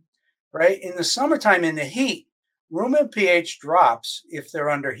summertime, right? In the summertime, in the heat, rumen pH drops if they're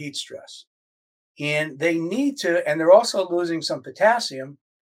under heat stress. And they need to, and they're also losing some potassium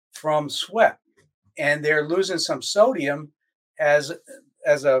from sweat. And they're losing some sodium as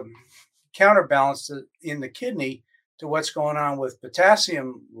a counterbalance in the kidney to what's going on with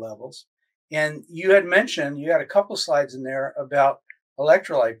potassium levels. And you had mentioned, you had a couple slides in there about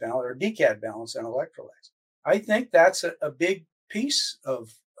electrolyte balance or DCAD balance and electrolytes. I think that's a big piece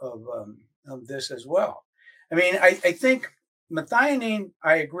of this as well. I mean, I think methionine,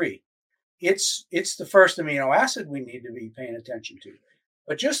 I agree. It's the first amino acid we need to be paying attention to.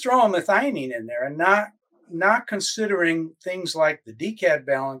 But just throwing methionine in there and not considering things like the DCAD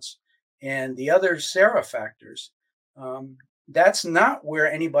balance and the other SARA factors, that's not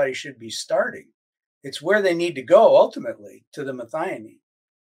where anybody should be starting. It's where they need to go ultimately, to the methionine.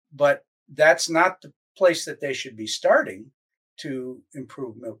 But that's not the place that they should be starting to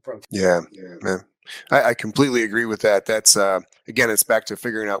improve milk protein. Yeah. I completely agree with that. That's, again, it's back to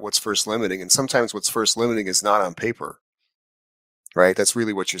figuring out what's first limiting. And sometimes what's first limiting is not on paper. right? That's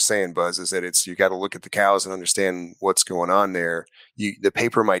really what you're saying, Buzz, is that you got to look at the cows and understand what's going on there. The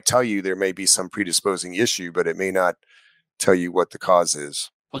paper might tell you there may be some predisposing issue, but it may not tell you what the cause is.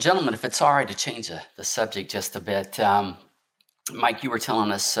 Well, gentlemen, if it's all right to change the subject just a bit, Mike, you were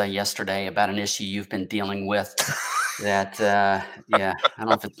telling us yesterday about an issue you've been dealing with that, I don't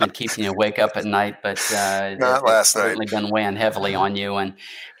know if it's been keeping you awake up at night, but Not last night. Certainly been weighing heavily on you, and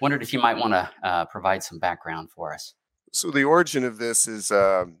wondered if you might want to provide some background for us. So the origin of this is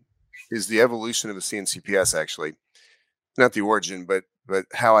the evolution of the CNCPS, actually. Not the origin, but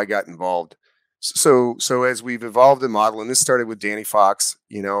how I got involved. So as we've evolved the model, and this started with Danny Fox,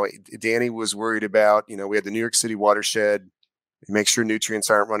 Danny was worried about, we had the New York City watershed, make sure nutrients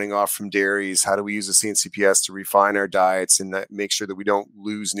aren't running off from dairies. How do we use the CNCPS to refine our diets and make sure that we don't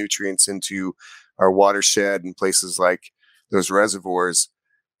lose nutrients into our watershed and places like those reservoirs?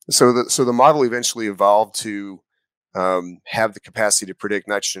 So the model eventually evolved to have the capacity to predict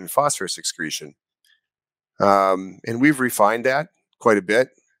nitrogen and phosphorus excretion. And we've refined that quite a bit.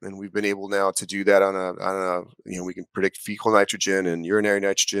 And we've been able now to do that on a we can predict fecal nitrogen and urinary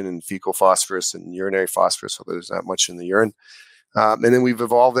nitrogen and fecal phosphorus and urinary phosphorus, although there's not much in the urine. And then we've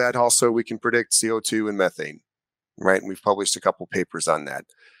evolved that also. We can predict CO2 and methane, right? And we've published a couple papers on that.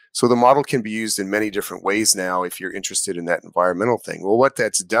 So the model can be used in many different ways now if you're interested in that environmental thing. Well, what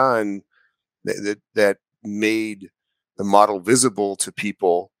that's done, that made the model visible to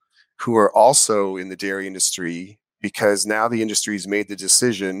people who are also in the dairy industry, because now the industry's made the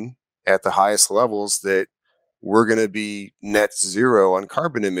decision at the highest levels that we're going to be net zero on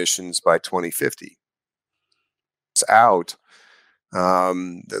carbon emissions by 2050. It's out.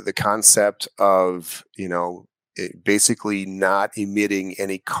 The concept of, basically not emitting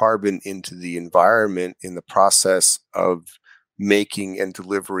any carbon into the environment in the process of making and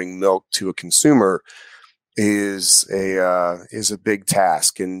delivering milk to a consumer is a big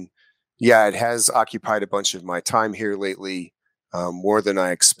task. And yeah, it has occupied a bunch of my time here lately, more than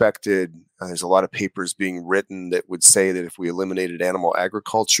I expected. There's a lot of papers being written that would say that if we eliminated animal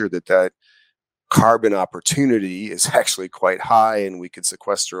agriculture, that carbon opportunity is actually quite high, and we could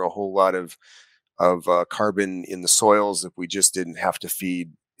sequester a whole lot of carbon in the soils if we just didn't have to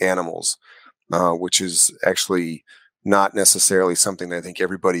feed animals, which is actually not necessarily something that I think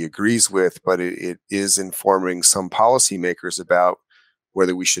everybody agrees with, but it is informing some policymakers about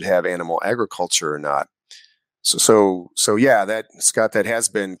whether we should have animal agriculture or not. So yeah, that, Scott, that has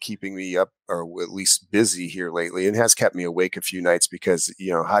been keeping me up, or at least busy here lately, and has kept me awake a few nights because,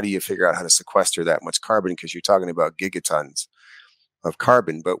 how do you figure out how to sequester that much carbon? Because you're talking about gigatons of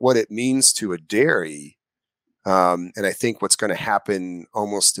carbon. But what it means to a dairy, and I think what's going to happen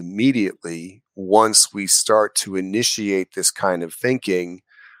almost immediately once we start to initiate this kind of thinking,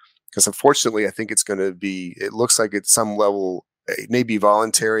 because unfortunately, I think it looks like at some level, it may be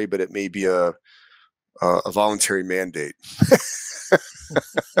voluntary, but it may be a voluntary mandate.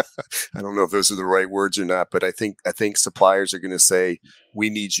 I don't know if those are the right words or not, but I think suppliers are going to say, we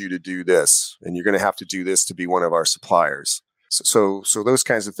need you to do this, and you're going to have to do this to be one of our suppliers. So those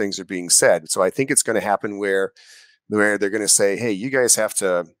kinds of things are being said. So I think it's going to happen where they're going to say, hey, you guys have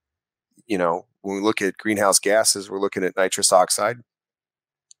to, when we look at greenhouse gases, we're looking at nitrous oxide,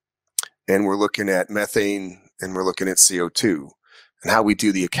 and we're looking at methane, and we're looking at CO2. And how we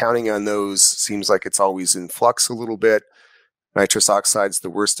do the accounting on those seems like it's always in flux a little bit. Nitrous oxide's the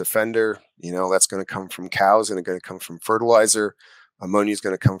worst offender. That's going to come from cows, and it's going to come from fertilizer. Ammonia is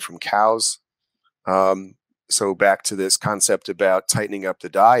going to come from cows. So back to this concept about tightening up the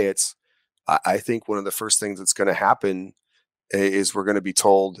diets, I think one of the first things that's going to happen is we're going to be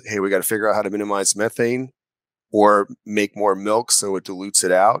told, hey, we got to figure out how to minimize methane or make more milk so it dilutes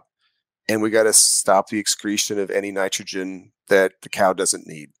it out. And we got to stop the excretion of any nitrogen that the cow doesn't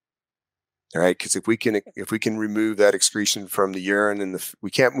need. All right, because if we can remove that excretion from the urine, and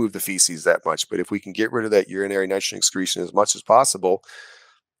we can't move the feces that much, but if we can get rid of that urinary nitrogen excretion as much as possible,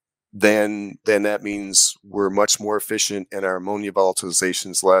 then that means we're much more efficient, and our ammonia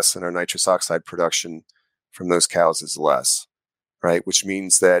volatilization is less, and our nitrous oxide production from those cows is less, right? Which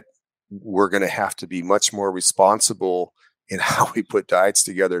means that we're going to have to be much more responsible in how we put diets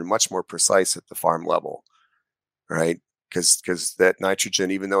together and much more precise at the farm level, right? Because that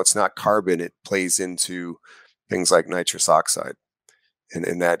nitrogen, even though it's not carbon, it plays into things like nitrous oxide.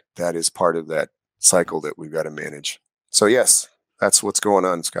 And that is part of that cycle that we've got to manage. So yes, that's what's going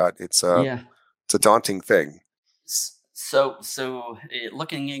on, Scott. It's a daunting thing. So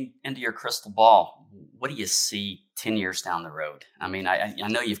looking into your crystal ball, what do you see 10 years down the road? I mean, I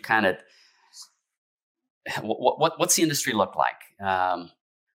know you've kind of, what's the industry look like?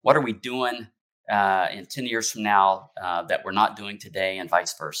 What are we doing in 10 years from now that we're not doing today, and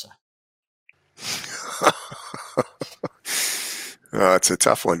vice versa? It's a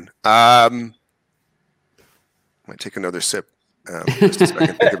tough one. I might take another sip just so I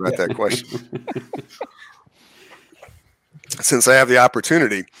can think about that question. Since I have the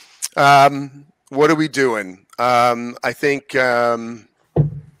opportunity, what are we doing? I think, I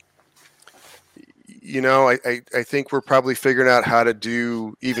think we're probably figuring out how to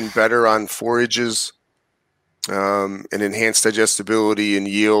do even better on forages and enhanced digestibility and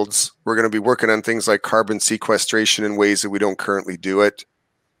yields. We're going to be working on things like carbon sequestration in ways that we don't currently do it.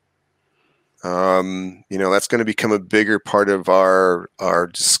 That's going to become a bigger part of our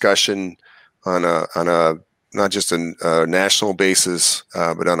discussion on a not just a national basis,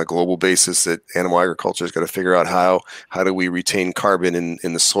 but on a global basis. That animal agriculture is going to figure out how do we retain carbon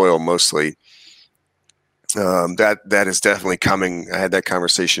in the soil mostly. That is definitely coming. I had that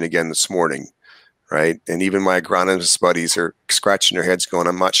conversation again this morning, right? And even my agronomist buddies are scratching their heads going,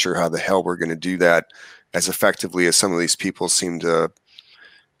 I'm not sure how the hell we're going to do that as effectively as some of these people seem to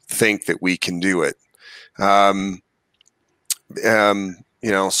think that we can do it. So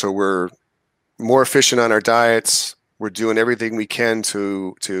we're more efficient on our diets. We're doing everything we can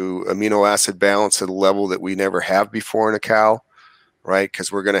to amino acid balance at a level that we never have before in a cow, right?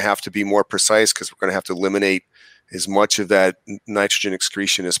 Because we're going to have to be more precise, because we're going to have to eliminate as much of that nitrogen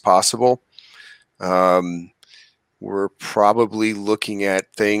excretion as possible. We're probably looking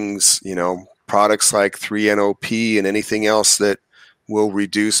at things, products like 3-NOP and anything else that will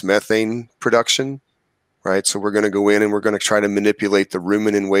reduce methane production, right? So we're going to go in and we're going to try to manipulate the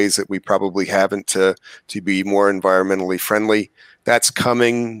rumen in ways that we probably haven't to be more environmentally friendly. That's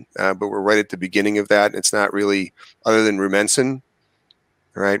coming, but we're right at the beginning of that. It's not really, other than rumensin,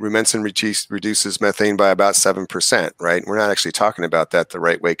 right? Rumensin reduces methane by about 7%, right? We're not actually talking about that the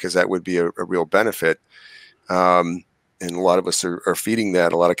right way, because that would be a real benefit. And a lot of us are feeding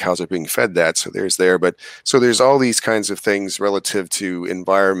that. A lot of cows are being fed that. So there's all these kinds of things relative to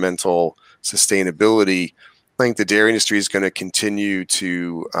environmental sustainability. I think the dairy industry is going to continue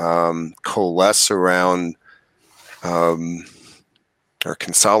to coalesce around or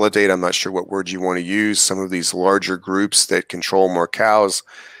consolidate. I'm not sure what word you want to use. Some of these larger groups that control more cows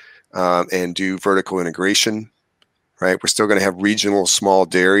and do vertical integration, right? We're still going to have regional small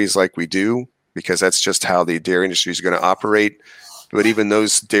dairies like we do, because that's just how the dairy industry is going to operate. But even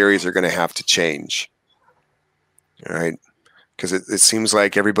those dairies are going to have to change, right? Because it seems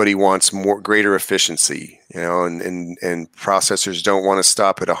like everybody wants greater efficiency, and processors don't want to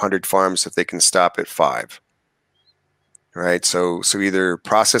stop at 100 farms if they can stop at 5, right? So either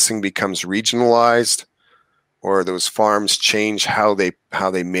processing becomes regionalized, or those farms change how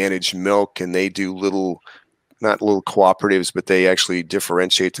they manage milk, and they do not little cooperatives, but they actually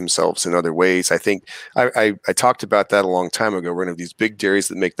differentiate themselves in other ways. I think I talked about that a long time ago. We're going to have these big dairies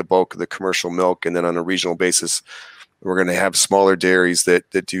that make the bulk of the commercial milk, and then on a regional basis, we're going to have smaller dairies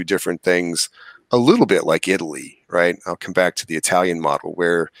that do different things, a little bit like Italy, right? I'll come back to the Italian model,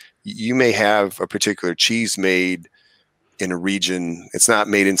 where you may have a particular cheese made in a region. It's not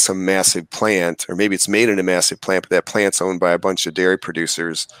made in some massive plant, or maybe it's made in a massive plant, but that plant's owned by a bunch of dairy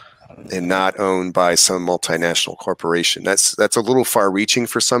producers and not owned by some multinational corporation. That's a little far-reaching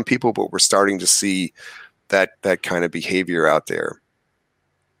for some people, but we're starting to see that kind of behavior out there,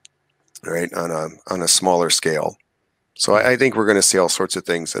 right, on a smaller scale. So I think we're going to see all sorts of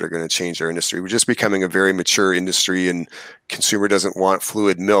things that are going to change our industry. We're just becoming a very mature industry, and consumer doesn't want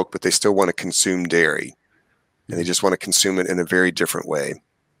fluid milk, but they still want to consume dairy, and they just want to consume it in a very different way.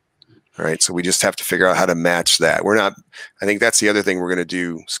 All right. So we just have to figure out how to match that. I think that's the other thing we're going to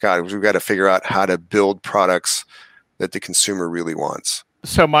do, Scott, is we've got to figure out how to build products that the consumer really wants.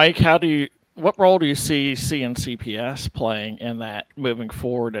 So Mike, what role do you see CNCPS playing in that moving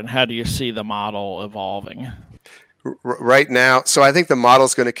forward, and how do you see the model evolving? Right now, so I think the model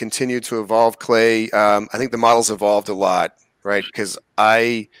is going to continue to evolve, Clay. I think the model's evolved a lot, right? Because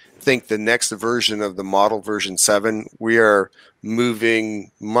I think the next version of the model, version 7, we are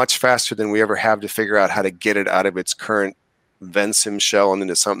moving much faster than we ever have to figure out how to get it out of its current Vensim shell and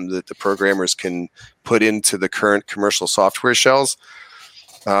into something that the programmers can put into the current commercial software shells.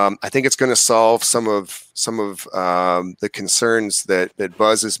 I think it's going to solve some of the concerns that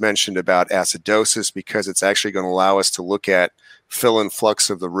Buzz has mentioned about acidosis, because it's actually going to allow us to look at fill and flux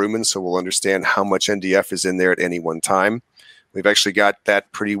of the rumen, so we'll understand how much NDF is in there at any one time. We've actually got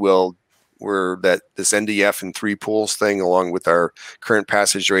that pretty well, where this NDF and 3 pools thing, along with our current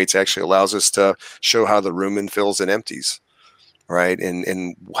passage rates, actually allows us to show how the rumen fills and empties, right?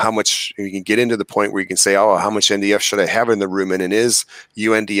 And how much you can get into the point where you can say, oh, how much NDF should I have in the rumen? And is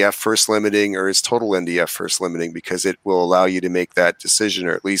UNDF first limiting or is total NDF first limiting? Because it will allow you to make that decision,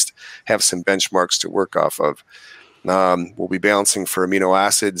 or at least have some benchmarks to work off of. We'll be balancing for amino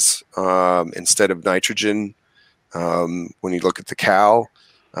acids instead of nitrogen when you look at the cow.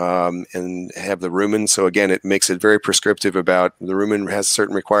 And have the rumen. So again, it makes it very prescriptive about the rumen has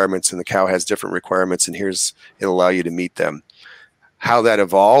certain requirements and the cow has different requirements, and it'll allow you to meet them. How that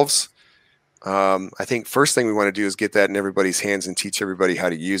evolves, I think first thing we want to do is get that in everybody's hands and teach everybody how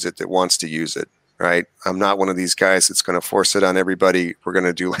to use it that wants to use it, right? I'm not one of these guys that's going to force it on everybody. We're going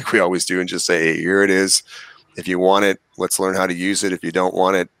to do like we always do and just say, hey, here it is. If you want it, let's learn how to use it. If you don't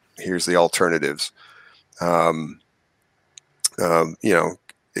want it, here's the alternatives.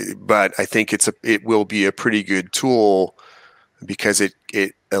 But I think it will be a pretty good tool because it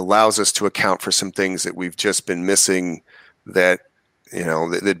allows us to account for some things that we've just been missing that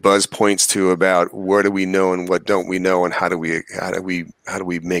Buzz points to about what do we know and what don't we know and how do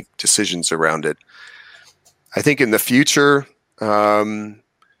we make decisions around it. I think in the future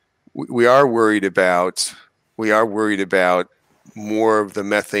we are worried about more of the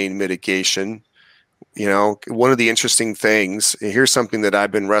methane mitigation. One of the interesting things, here's something that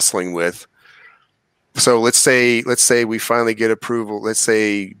I've been wrestling with. So let's say we finally get approval. Let's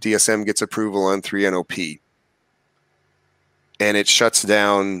say DSM gets approval on 3-NOP and it shuts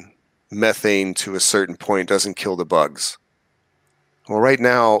down methane to a certain point, doesn't kill the bugs. Well, right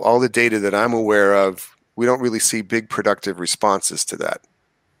now, all the data that I'm aware of, we don't really see big productive responses to that.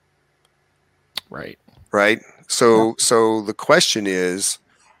 Right. So the question is,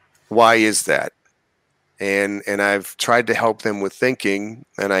 why is that? And I've tried to help them with thinking,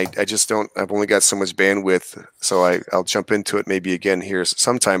 and I just don't. I've only got so much bandwidth, so I'll jump into it maybe again here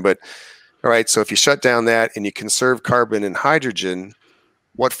sometime. But all right, so if you shut down that and you conserve carbon and hydrogen,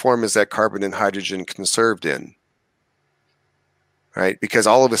 what form is that carbon and hydrogen conserved in? Right, because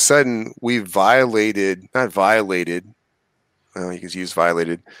all of a sudden we've violated. You can use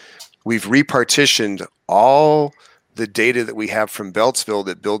violated. We've repartitioned all the data that we have from Beltsville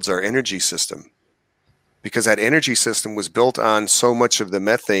that builds our energy system. Because that energy system was built on so much of the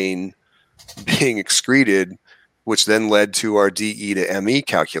methane being excreted, which then led to our DE to ME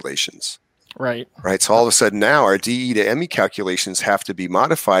calculations. Right. So all of a sudden now our DE to ME calculations have to be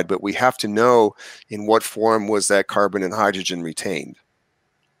modified, but we have to know in what form was that carbon and hydrogen retained.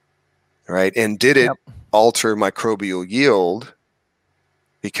 Right. And did it alter microbial yield?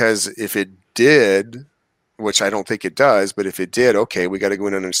 Because if it did, which I don't think it does, but if it did, okay, we got to go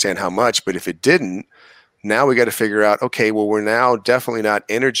in and understand how much. But if it didn't, now we got to figure out, okay, well, we're now definitely not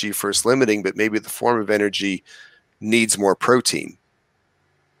energy first limiting, but maybe the form of energy needs more protein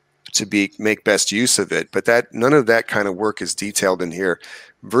to make best use of it. But none of that kind of work is detailed in here.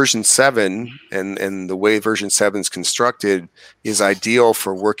 Version 7 and the way version 7 is constructed is ideal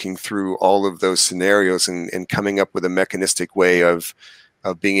for working through all of those scenarios and coming up with a mechanistic way of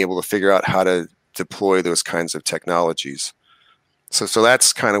being able to figure out how to deploy those kinds of technologies. So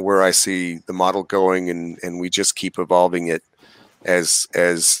that's kind of where I see the model going, and we just keep evolving it as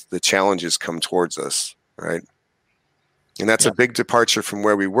the challenges come towards us, right? And that's a big departure from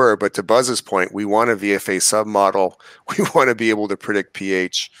where we were. But to Buzz's point, we want a VFA submodel. We want to be able to predict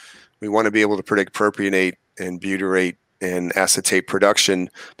pH. We want to be able to predict propionate and butyrate and acetate production,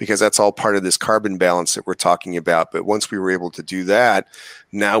 because that's all part of this carbon balance that we're talking about. But once we were able to do that,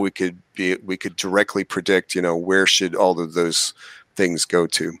 now we could directly predict, where should all of those things go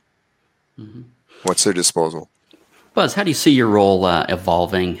to? Mm-hmm. What's their disposal? Buzz, how do you see your role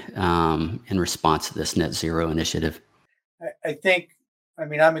evolving in response to this net zero initiative?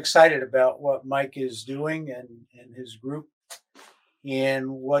 I'm excited about what Mike is doing and his group and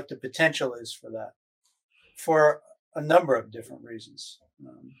what the potential is for that, for a number of different reasons.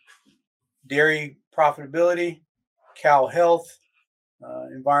 Dairy profitability, cow health,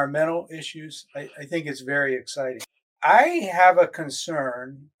 environmental issues. I think it's very exciting. I have a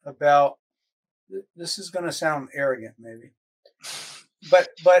concern about, this is going to sound arrogant maybe, but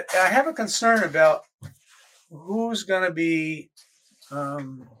I have a concern about who's going to be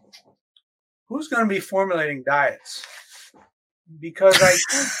formulating diets, because I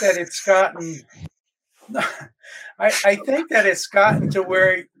think that it's gotten I think that it's gotten to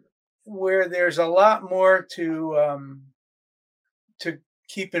where there's a lot more to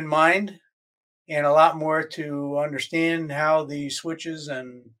keep in mind, and a lot more to understand how the switches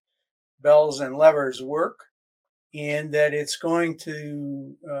and bells and levers work, and that it's going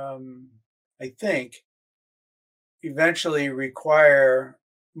to, I think, eventually require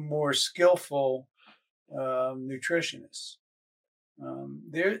more skillful nutritionists.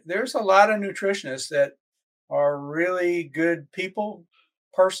 There's a lot of nutritionists that are really good people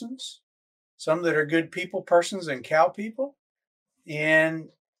persons, some that are good people persons and cow people. And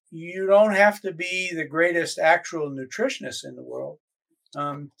you don't have to be the greatest actual nutritionist in the world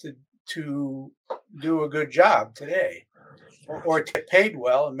to do a good job today, or to get paid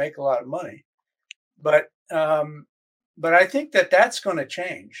well and make a lot of money. But I think that that's going to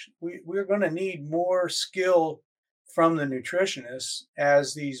change. We're going to need more skill from the nutritionists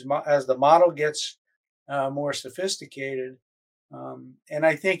as the model gets more sophisticated. And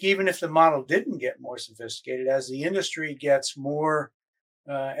I think even if the model didn't get more sophisticated, as the industry gets more,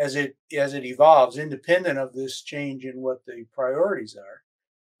 as it evolves, independent of this change in what the priorities are,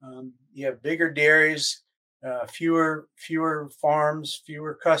 you have bigger dairies, fewer farms,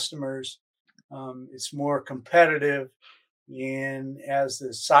 fewer customers. It's more competitive, and as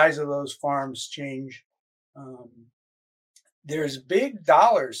the size of those farms change, there's big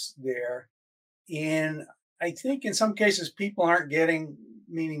dollars there. And I think in some cases people aren't getting,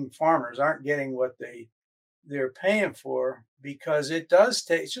 meaning farmers aren't getting what they're paying for, because it does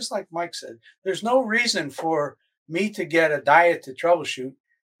take, it's just like Mike said, there's no reason for me to get a diet to troubleshoot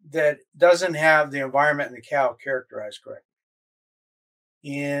that doesn't have the environment and the cow characterized correctly.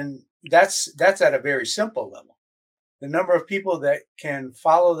 And that's at a very simple level. The number of people that can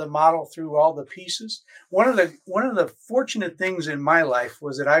follow the model through all the pieces. One of the fortunate things in my life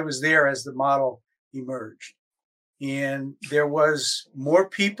was that I was there as the model emerged, and there was more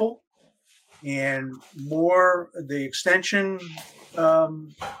people and more. The extension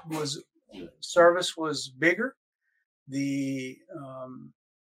service was bigger. There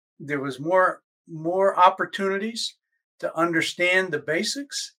was more opportunities to understand the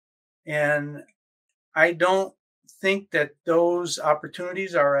basics, and I don't think that those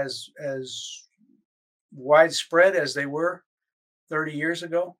opportunities are as widespread as they were 30 years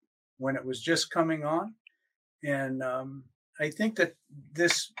ago when it was just coming on. And I think that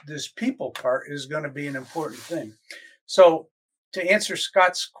this people part is going to be an important thing. So to answer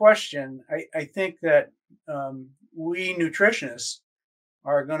Scott's question, I think that we nutritionists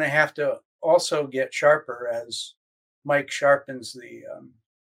are going to have to also get sharper as Mike sharpens the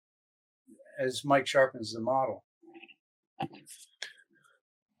model.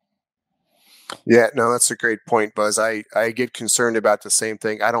 Yeah, no, that's a great point, Buzz. I get concerned about the same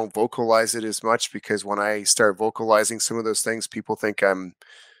thing. I don't vocalize it as much because when I start vocalizing some of those things, people think I'm,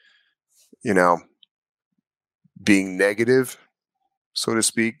 being negative, so to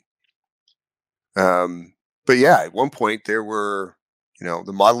speak. But yeah, at one point there were,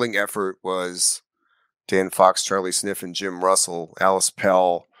 the modeling effort was Dan Fox, Charlie Sniff, and Jim Russell, Alice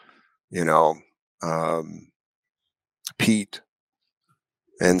Pell, Pete,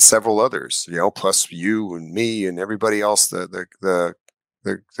 and several others, plus you and me and everybody else, the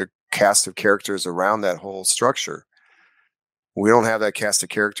cast of characters around that whole structure. We don't have that cast of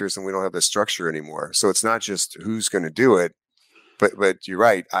characters and we don't have the structure anymore. So it's not just who's going to do it, but you're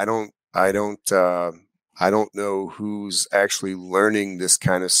right. I don't know who's actually learning this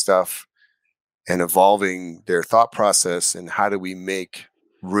kind of stuff and evolving their thought process, and how do we make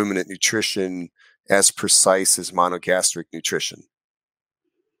ruminant nutrition as precise as monogastric nutrition.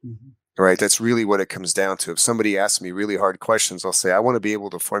 Mm-hmm. Right. That's really what it comes down to. If somebody asks me really hard questions, I'll say, I want to be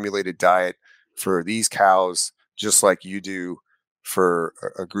able to formulate a diet for these cows, just like you do for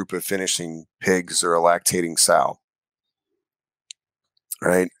a group of finishing pigs or a lactating sow.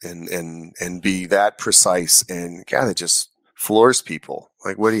 Right. And be that precise, and God, it just floors people.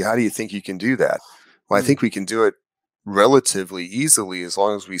 Like, how do you think you can do that? Well, I think we can do it relatively easily as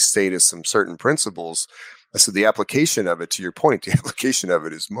long as we stay to some certain principles. So the application of it, to your point, the application of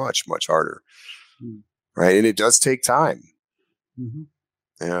it is much, much harder. Right. And it does take time. Mm-hmm.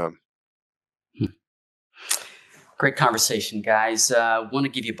 Yeah. Great conversation, guys. Want to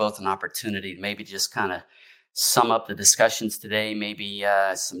give you both an opportunity to maybe just kind of sum up the discussions today, maybe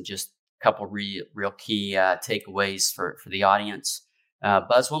some just couple real key takeaways for the audience.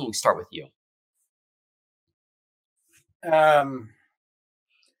 Buzz, why don't we start with you? I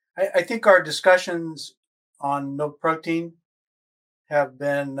think our discussions on milk protein have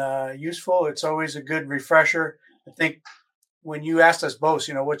been useful. It's always a good refresher. I think when you asked us both,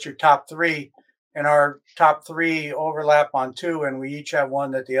 what's your top three, and our top three overlap on two, and we each have one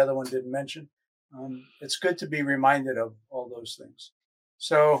that the other one didn't mention. It's good to be reminded of all those things.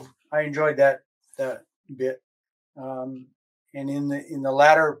 So I enjoyed that bit. And in the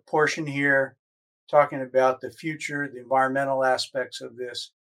latter portion here, talking about the future, the environmental aspects of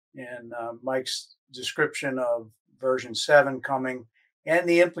this, and Mike's description of version 7 coming, and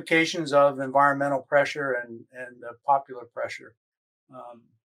the implications of environmental pressure and popular pressure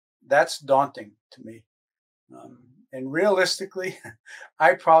That's daunting to me. And realistically,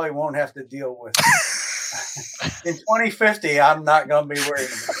 I probably won't have to deal with it. In 2050, I'm not going to be worried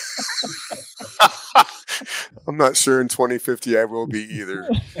about it. I'm not sure in 2050 I will be either.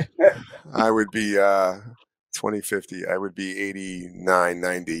 I would be 2050. I would be 89,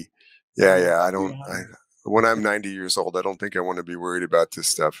 90. Yeah. When I'm 90 years old, I don't think I want to be worried about this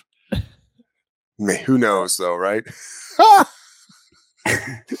stuff. Who knows, though, right?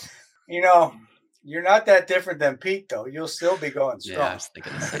 You're not that different than Pete, though. You'll still be going strong. Yeah, I was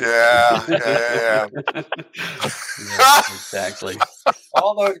thinking the same. Yeah. Yeah, exactly.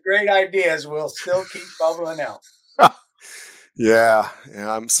 All those great ideas will still keep bubbling out. Yeah.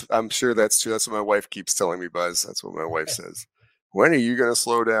 I'm sure that's true. That's what my wife keeps telling me, Buzz. That's what my wife says. When are you going to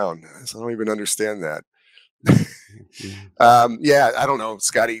slow down? I don't even understand that. I don't know,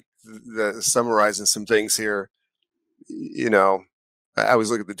 Scotty. Summarizing some things here. I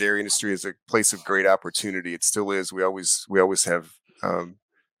always look at the dairy industry as a place of great opportunity. It still is. We always have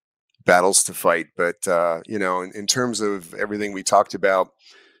battles to fight, but in terms of everything we talked about,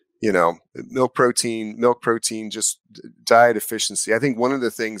 milk protein, just diet efficiency. I think one of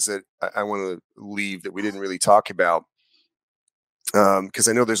the things that I want to leave that we didn't really talk about, because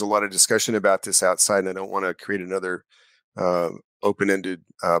I know there's a lot of discussion about this outside, and I don't want to create another open-ended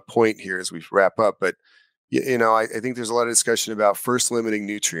point here as we wrap up, but I think there's a lot of discussion about first limiting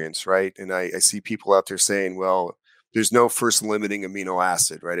nutrients, right? And I see people out there saying, well, there's no first limiting amino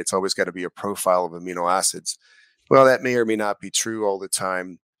acid, right? It's always got to be a profile of amino acids. Well, that may or may not be true all the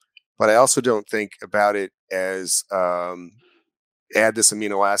time, but I also don't think about it as add this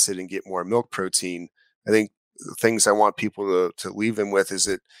amino acid and get more milk protein. I think the things I want people to leave them with is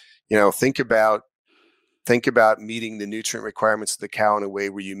that, think about meeting the nutrient requirements of the cow in a way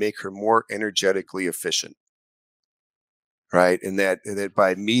where you make her more energetically efficient, right? And that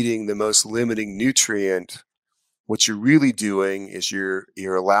by meeting the most limiting nutrient, what you're really doing is you're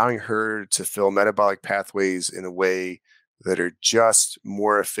allowing her to fill metabolic pathways in a way that are just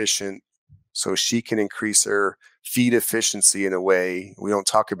more efficient, so she can increase her feed efficiency in a way. We don't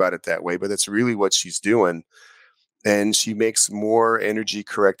talk about it that way, but that's really what she's doing. And she makes more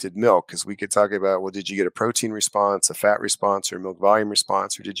energy-corrected milk, because we could talk about, well, did you get a protein response, a fat response, or a milk volume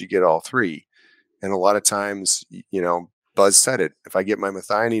response, or did you get all three? And a lot of times, Buzz said it, if I get my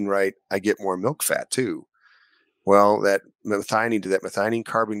methionine right, I get more milk fat too. Well, did that methionine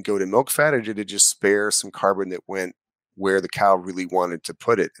carbon go to milk fat, or did it just spare some carbon that went where the cow really wanted to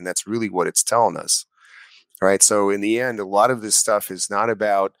put it? And that's really what it's telling us, right? So in the end, a lot of this stuff is not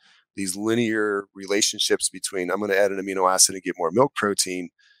about these linear relationships between I'm going to add an amino acid and get more milk protein.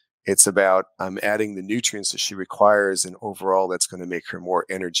 It's about I'm adding the nutrients that she requires, and overall that's going to make her more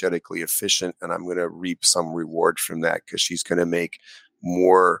energetically efficient, and I'm going to reap some reward from that because she's going to make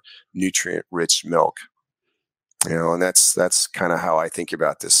more nutrient-rich milk. And that's kind of how I think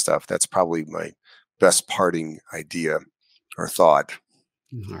about this stuff. That's probably my best parting idea or thought.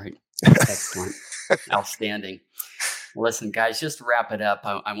 All right. Excellent. Outstanding. Listen, guys, just to wrap it up,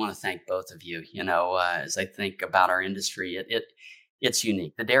 I want to thank both of you. As I think about our industry, it's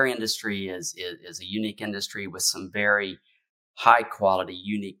unique. The dairy industry is a unique industry with some very high quality,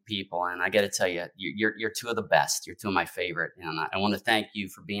 unique people. And I got to tell you, you're two of the best. You're two of my favorite. And I want to thank you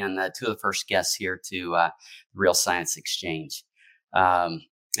for being two of the first guests here to the Real Science Exchange. And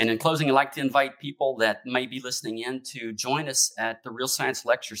in closing, I'd like to invite people that may be listening in to join us at the Real Science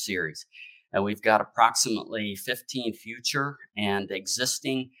Lecture Series. We've got approximately 15 future and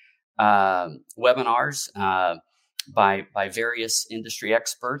existing webinars by various industry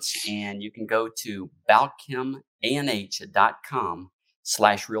experts. And you can go to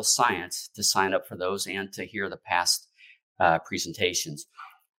balchemanh.com/realscience to sign up for those and to hear the past presentations.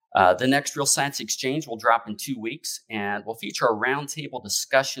 The next Real Science Exchange will drop in 2 weeks and will feature a roundtable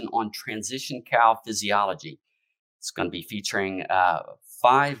discussion on transition cow physiology. It's going to be featuring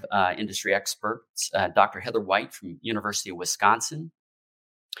 5 industry experts, Dr. Heather White from University of Wisconsin,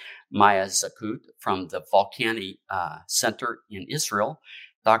 Maya Zakut from the Volcani Center in Israel,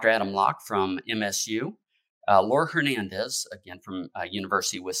 Dr. Adam Locke from MSU, Laura Hernandez, again from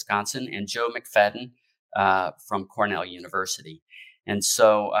University of Wisconsin, and Joe McFadden from Cornell University. And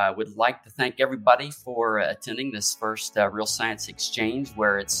so I would like to thank everybody for attending this first Real Science Exchange,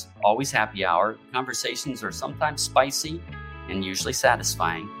 where it's always happy hour. Conversations are sometimes spicy and usually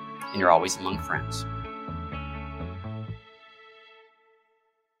satisfying, and you're always among friends.